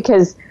doing it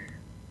because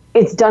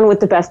it's done with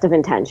the best of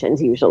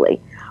intentions usually.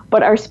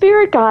 But our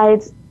spirit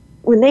guides,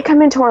 when they come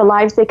into our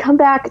lives, they come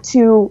back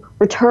to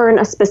return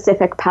a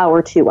specific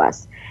power to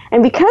us.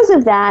 And because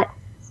of that,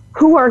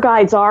 who our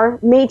guides are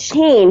may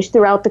change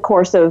throughout the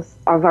course of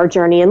our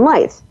journey in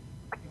life,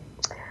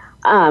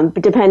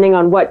 depending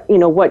on where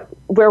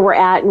we're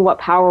at and what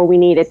power we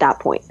need at that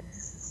point.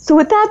 So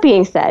with that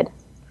being said,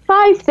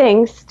 5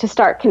 things to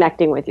start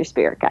connecting with your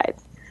spirit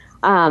guides.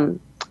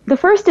 The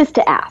first is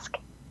to ask.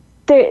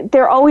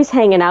 They're always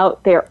hanging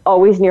out, they're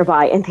always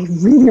nearby, and they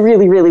really,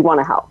 really, really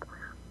want to help.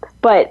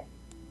 But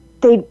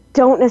they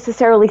don't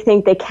necessarily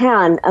think they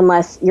can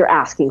unless you're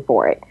asking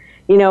for it.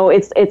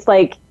 It's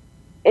like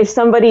if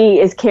somebody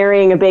is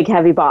carrying a big,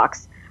 heavy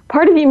box,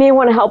 part of you may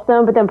want to help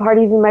them, but then part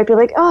of you might be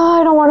like,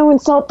 I don't want to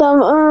insult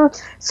them.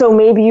 So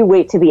maybe you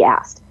wait to be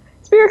asked.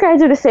 Spirit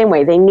guides are the same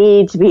way. They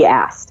need to be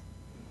asked.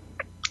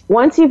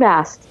 Once you've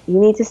asked, you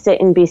need to sit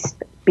and be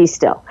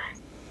still.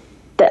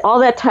 All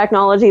that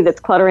technology that's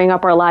cluttering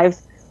up our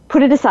lives,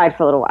 put it aside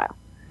for a little while.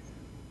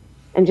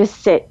 And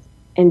just sit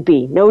and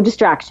be. No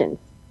distractions.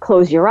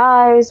 Close your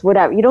eyes,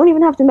 whatever. You don't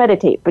even have to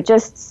meditate, but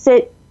just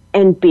sit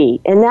and be.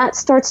 And that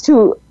starts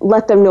to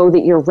let them know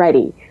that you're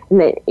ready and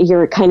that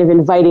you're kind of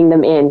inviting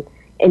them in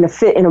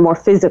a more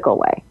physical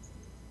way.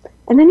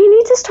 And then you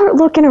need to start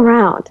looking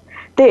around.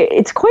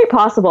 It's quite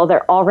possible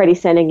they're already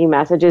sending you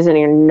messages and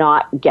you're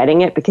not getting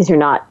it because you're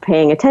not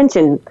paying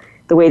attention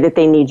the way that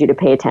they need you to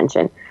pay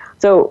attention.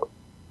 So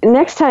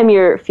next time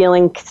you're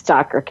feeling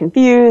stuck or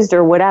confused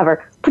or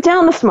whatever, put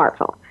down the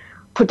smartphone.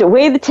 Put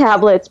away the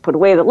tablets, put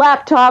away the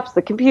laptops,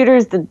 the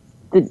computers, the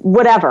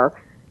whatever,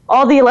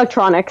 all the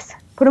electronics,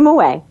 put them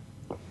away.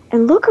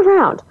 And look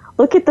around.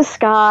 Look at the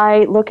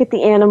sky, look at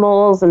the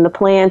animals and the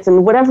plants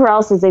and whatever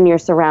else is in your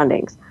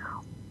surroundings.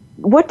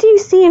 What do you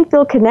see and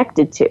feel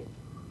connected to?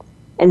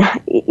 And,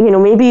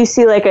 maybe you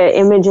see like an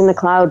image in the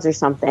clouds or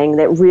something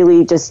that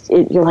really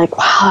you're like,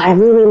 wow, I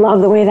really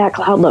love the way that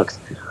cloud looks.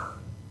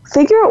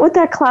 Figure out what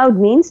that cloud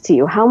means to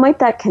you. How might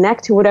that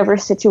connect to whatever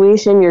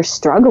situation you're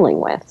struggling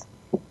with?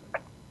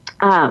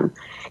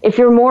 If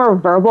you're more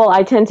verbal,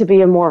 I tend to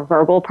be a more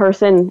verbal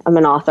person. I'm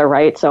an author,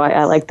 right? So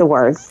I like the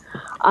words.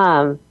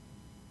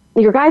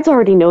 Your guides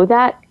already know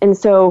that, and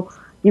so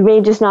you may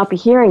just not be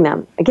hearing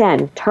them.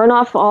 Again, turn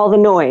off all the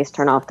noise.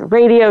 Turn off the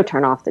radio,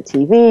 turn off the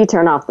TV,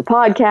 turn off the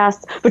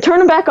podcast, but turn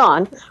them back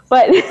on.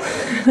 But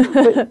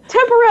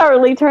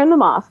temporarily turn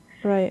them off.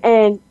 Right.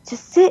 And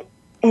just sit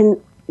and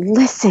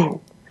listen.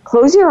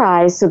 Close your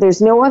eyes so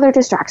there's no other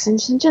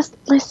distractions and just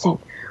listen.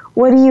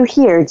 What do you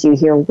hear? Do you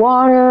hear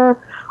water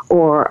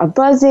or a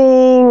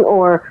buzzing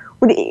or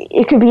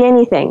it could be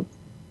anything?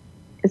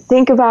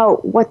 Think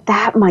about what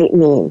that might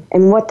mean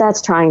and what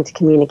that's trying to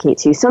communicate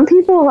to you. Some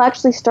people will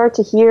actually start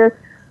to hear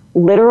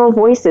literal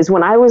voices.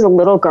 When I was a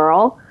little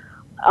girl,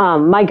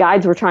 my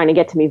guides were trying to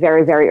get to me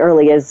very, very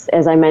early, as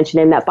I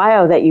mentioned in that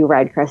bio that you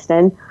read,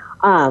 Kristen.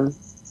 And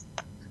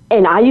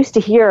I used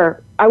to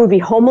hear, I would be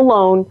home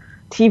alone,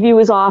 TV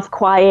was off,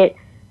 quiet,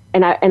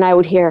 and I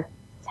would hear,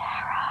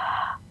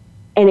 Sarah,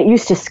 And it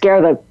used to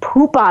scare the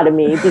poop out of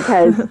me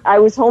because I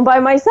was home by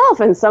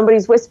myself and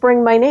somebody's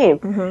whispering my name.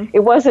 Mm-hmm.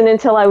 It wasn't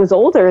until I was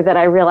older that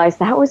I realized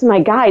that was my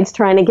guides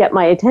trying to get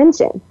my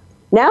attention.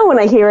 Now when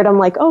I hear it, I'm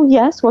like, oh,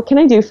 yes, what can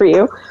I do for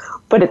you?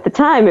 But at the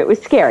time, it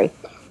was scary.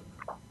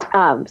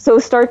 So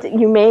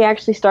you may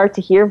actually start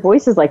to hear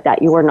voices like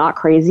that. You are not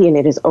crazy, and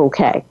it is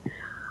okay.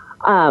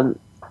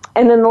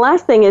 And then the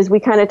last thing is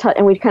we kind of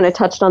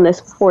touched on this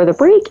before the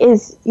break,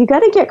 is you got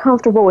to get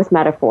comfortable with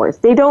metaphors.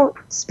 They don't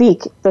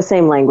speak the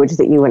same language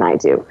that you and I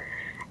do.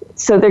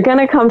 So they're going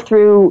to come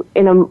through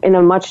in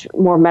a much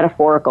more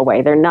metaphorical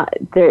way.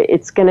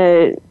 It's going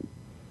to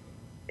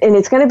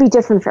be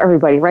different for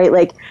everybody, right?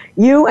 Like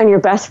you and your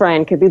best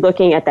friend could be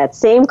looking at that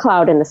same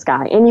cloud in the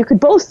sky, and you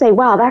could both say,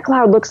 wow, that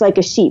cloud looks like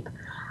a sheep.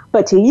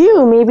 But to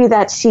you, maybe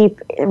that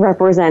sheep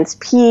represents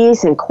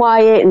peace and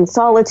quiet and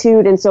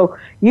solitude. And so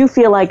you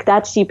feel like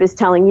that sheep is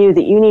telling you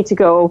that you need to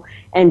go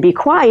and be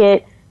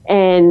quiet.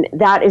 And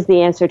that is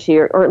the answer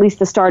to or at least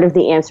the start of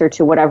the answer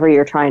to whatever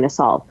you're trying to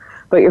solve.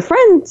 But your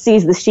friend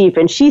sees the sheep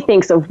and she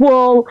thinks of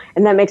wool,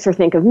 and that makes her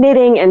think of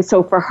knitting. And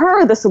so for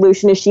her, the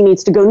solution is she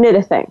needs to go knit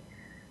a thing.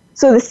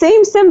 So the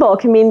same symbol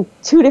can mean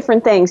two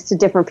different things to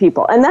different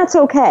people. And that's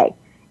okay.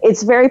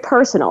 It's very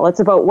personal. It's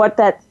about what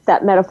that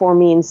metaphor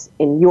means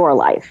in your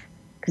life,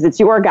 because it's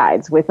your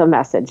guides with a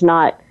message,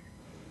 not,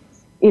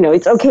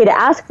 it's okay to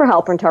ask for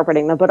help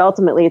interpreting them, but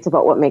ultimately it's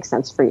about what makes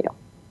sense for you.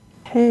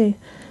 Okay.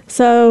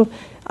 So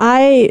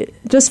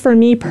just for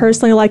me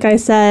personally, like I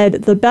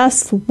said, the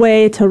best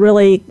way to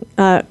really,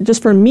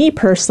 just for me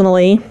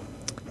personally,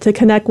 to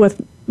connect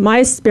with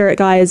my spirit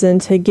guides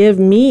and to give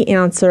me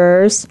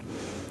answers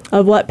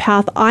of what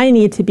path I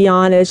need to be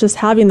on is just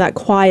having that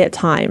quiet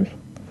time.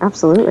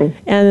 Absolutely.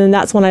 And then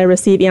that's when I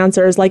receive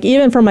answers. Like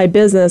even for my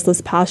business, this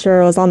past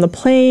year I was on the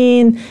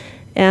plane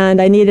and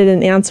I needed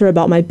an answer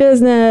about my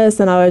business,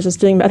 and I was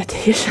just doing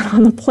meditation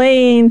on the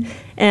plane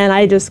and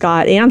I just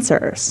got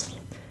answers.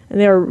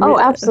 And they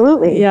were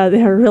absolutely. Yeah,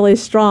 they were really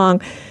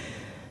strong.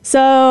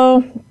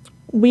 So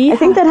I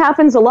think that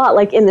happens a lot,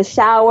 like in the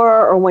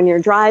shower or when you're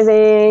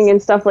driving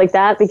and stuff like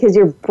that, because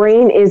your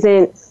brain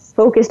isn't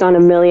focused on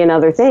a million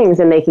other things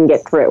and they can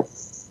get through.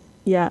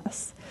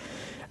 Yes.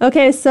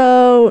 Okay,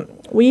 so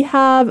we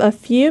have a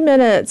few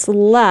minutes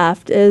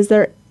left. Is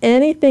there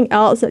anything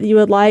else that you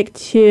would like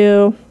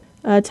to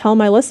tell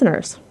my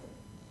listeners?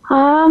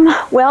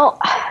 Well,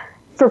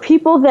 for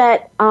people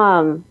that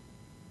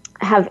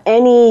have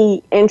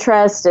any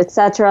interest,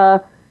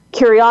 etc.,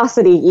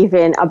 curiosity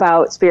even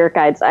about spirit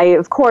guides, I,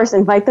 of course,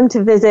 invite them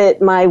to visit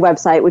my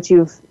website, which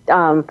you've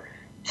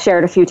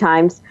shared a few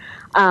times.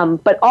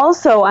 But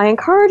also, I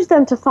encourage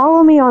them to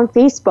follow me on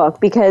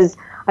Facebook, because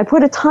I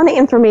put a ton of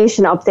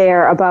information up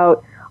there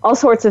about all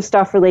sorts of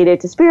stuff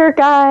related to spirit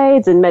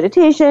guides and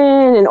meditation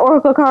and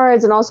oracle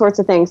cards and all sorts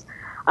of things.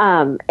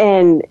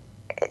 And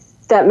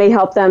that may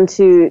help them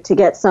to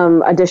get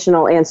some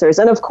additional answers.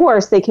 And of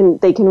course, they can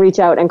reach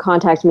out and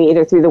contact me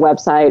either through the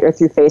website or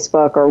through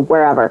Facebook or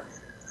wherever.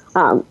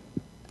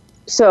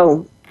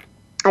 So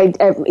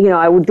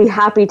I would be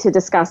happy to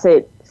discuss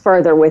it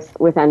further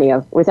with any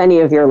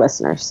of your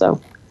listeners,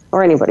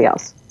 or anybody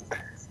else.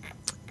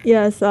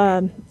 Yes,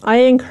 I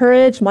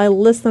encourage my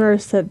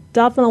listeners to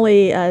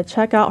definitely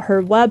check out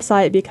her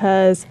website,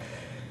 because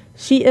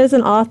she is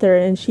an author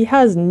and she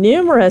has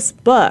numerous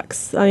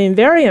books. I mean,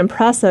 very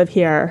impressive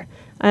here.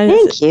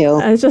 Thank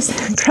you. It's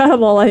just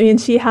incredible. I mean,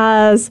 she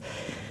has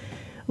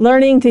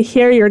Learning to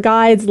Hear Your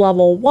Guides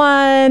Level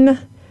 1,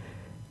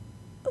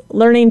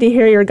 Learning to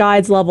Hear Your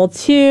Guides Level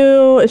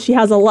 2. She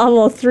has a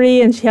Level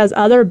 3, and she has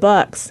other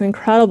books.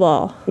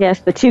 Incredible.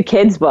 Yes, the 2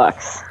 kids'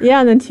 books. Yeah,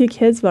 and then 2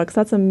 kids' books.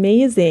 That's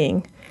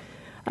amazing.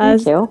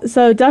 Thank you.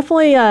 So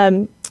definitely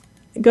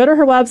go to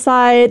her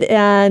website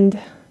and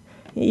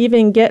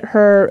even get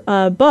her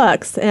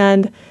books.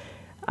 And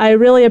I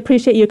really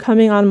appreciate you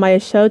coming on my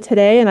show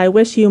today, and I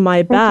wish you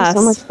my best. Thank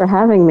you so much for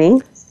having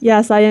me.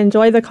 Yes, I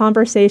enjoyed the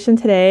conversation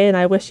today, and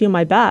I wish you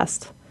my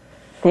best.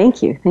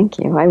 Thank you. Thank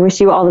you. I wish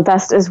you all the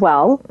best as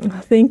well.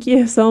 Thank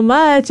you so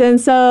much.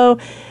 And so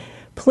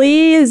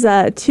please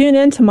tune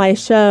in to my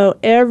show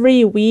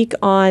every week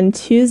on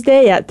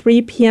Tuesday at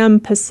 3 p.m.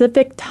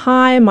 Pacific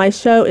time. My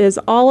show is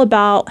all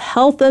about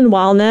health and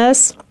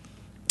wellness.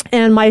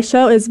 And my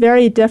show is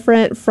very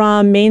different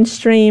from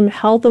mainstream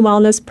health and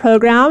wellness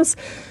programs.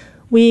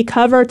 We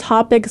cover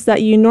topics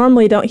that you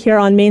normally don't hear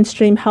on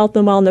mainstream health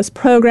and wellness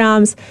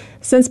programs.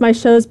 Since my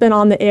show's been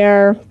on the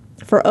air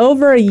for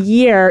over a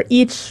year,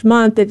 each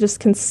month it just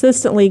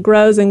consistently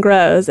grows and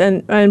grows.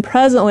 And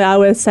presently I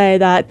would say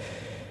that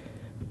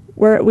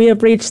we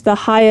have reached the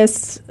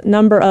highest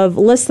number of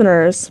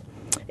listeners.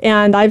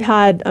 And I've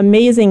had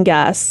amazing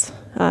guests,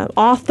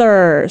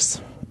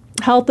 authors,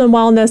 health and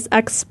wellness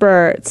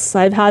experts.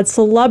 I've had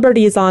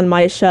celebrities on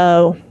my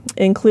show,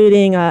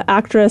 including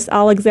actress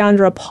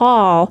Alexandra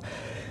Paul.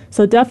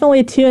 So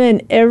definitely tune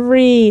in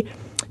every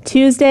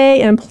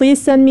Tuesday, and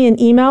please send me an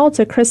email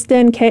to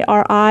Kristen, Kristen,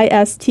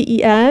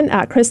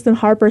 at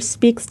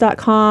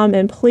KristenHarperSpeaks.com,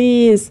 and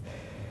please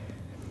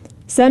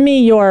send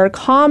me your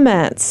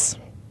comments,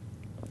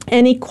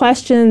 any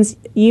questions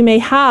you may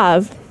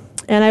have.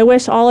 And I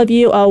wish all of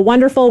you a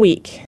wonderful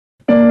week.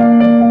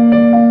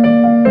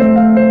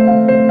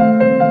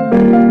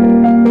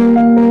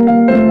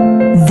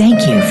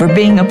 Thank you for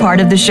being a part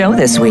of the show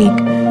this week.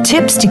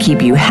 Tips to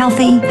keep you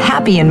healthy,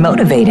 happy, and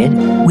motivated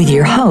with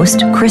your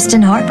host,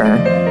 Kristen Harper,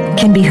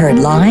 can be heard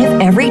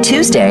live every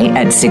Tuesday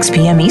at 6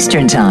 p.m.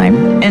 Eastern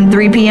Time and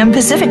 3 p.m.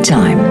 Pacific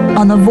Time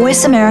on the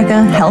Voice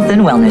America Health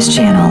and Wellness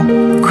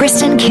Channel.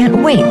 Kristen can't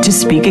wait to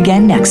speak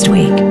again next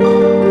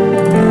week.